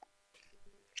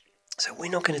 So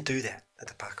we're not going to do that at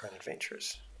the Parkrun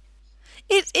Adventurers.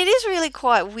 It is really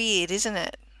quite weird, isn't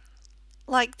it?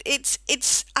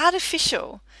 It's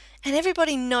artificial, and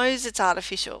everybody knows it's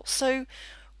artificial. So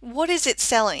what is it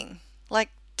selling?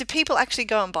 Do people actually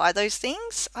go and buy those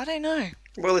things? I don't know.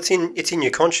 Well, it's in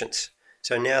your conscience.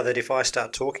 So now that if I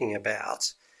start talking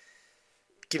about,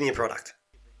 give me a product.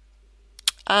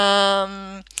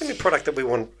 Give me a product that we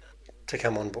want to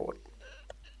come on board.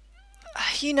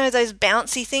 You know those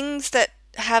bouncy things that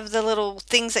have the little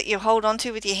things that you hold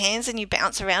onto with your hands and you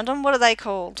bounce around on? What are they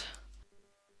called?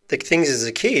 The things as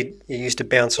a kid, you used to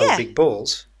bounce on big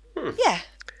balls. Yeah.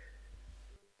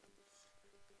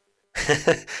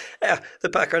 The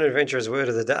Parkrun Adventurers word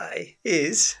of the day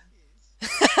is...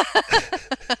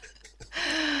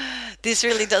 This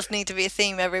really does need to be a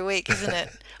theme every week, isn't it?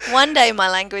 One day my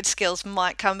language skills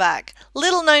might come back.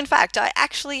 Little known fact, I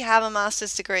actually have a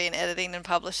master's degree in editing and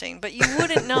publishing, but you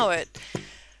wouldn't know it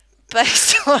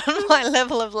based on my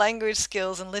level of language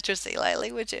skills and literacy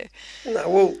lately, would you? No,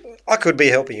 well, I could be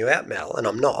helping you out, Mel, and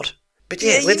I'm not. But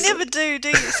yeah, you never do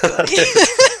you, Scotty?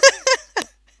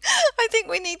 I think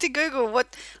we need to Google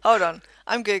what... Hold on,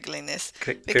 I'm Googling this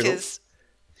because...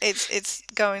 It's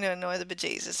going to annoy the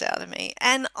bejesus out of me.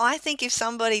 And I think if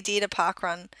somebody did a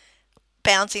parkrun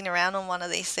bouncing around on one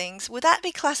of these things, would that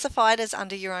be classified as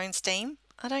under your own steam?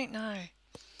 I don't know.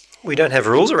 We don't have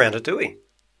rules around it, do we?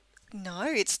 No,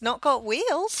 it's not got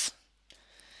wheels.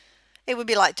 It would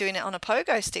be like doing it on a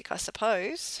pogo stick, I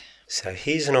suppose. So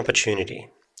here's an opportunity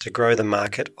to grow the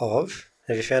market of...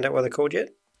 Have you found out what they're called yet?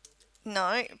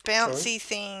 No, bouncy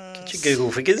things. Did you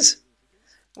Google figures?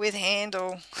 With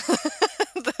handle.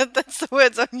 That's the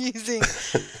words I'm using.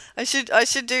 I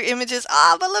should do images.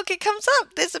 But look, it comes up.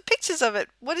 There's the pictures of it.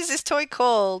 What is this toy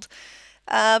called?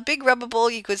 Big rubber ball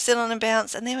you could sit on and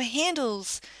bounce, and there were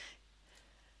handles.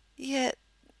 Yeah.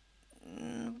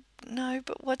 No,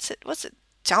 but what's it?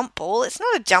 Jump ball? It's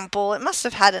not a jump ball. It must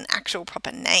have had an actual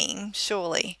proper name,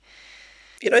 surely.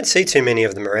 You don't see too many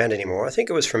of them around anymore. I think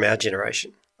it was from our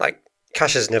generation.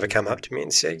 Kasha's never come up to me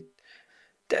and said,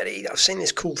 Daddy, I've seen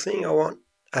this cool thing. I want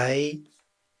a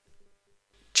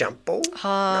jump ball.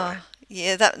 No.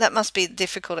 Yeah, that must be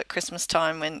difficult at Christmas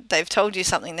time when they've told you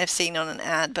something they've seen on an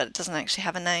ad, but it doesn't actually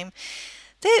have a name.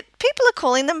 People are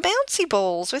calling them bouncy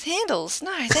balls with handles.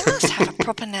 No, they must have a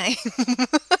proper name.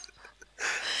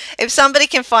 If somebody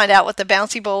can find out what the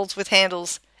bouncy balls with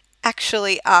handles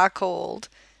actually are called,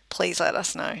 please let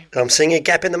us know. I'm seeing a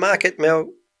gap in the market, Mel.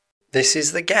 This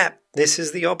is the gap. This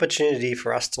is the opportunity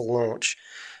for us to launch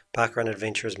Parkrun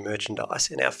Adventurers merchandise.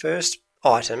 And our first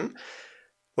item,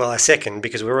 well, our second,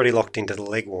 because we're already locked into the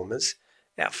leg warmers,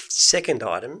 our second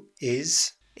item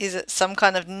is... Is it some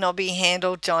kind of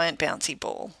knobby-handled giant bouncy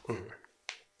ball? We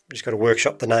just got to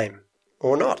workshop the name,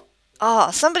 or not.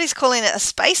 Oh, somebody's calling it a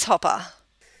space hopper.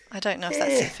 I don't know if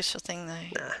that's the official thing,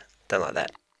 though. Nah, don't like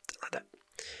that.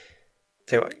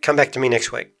 Tell you what, come back to me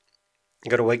next week.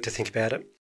 You got a week to think about it.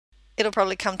 It'll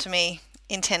probably come to me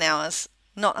in 10 hours,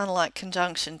 not unlike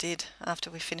Conjunction did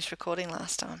after we finished recording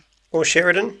last time. Or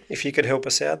Sheridan, if you could help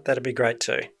us out, that'd be great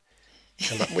too.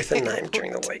 Come up with a name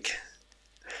during the week.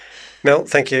 Mel,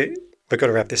 thank you. We've got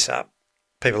to wrap this up.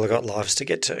 People have got lives to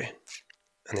get to.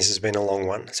 And this has been a long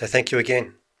one. So thank you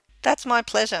again. That's my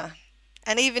pleasure.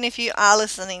 And even if you are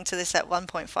listening to this at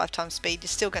 1.5 times speed, you're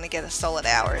still going to get a solid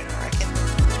hour in, I reckon.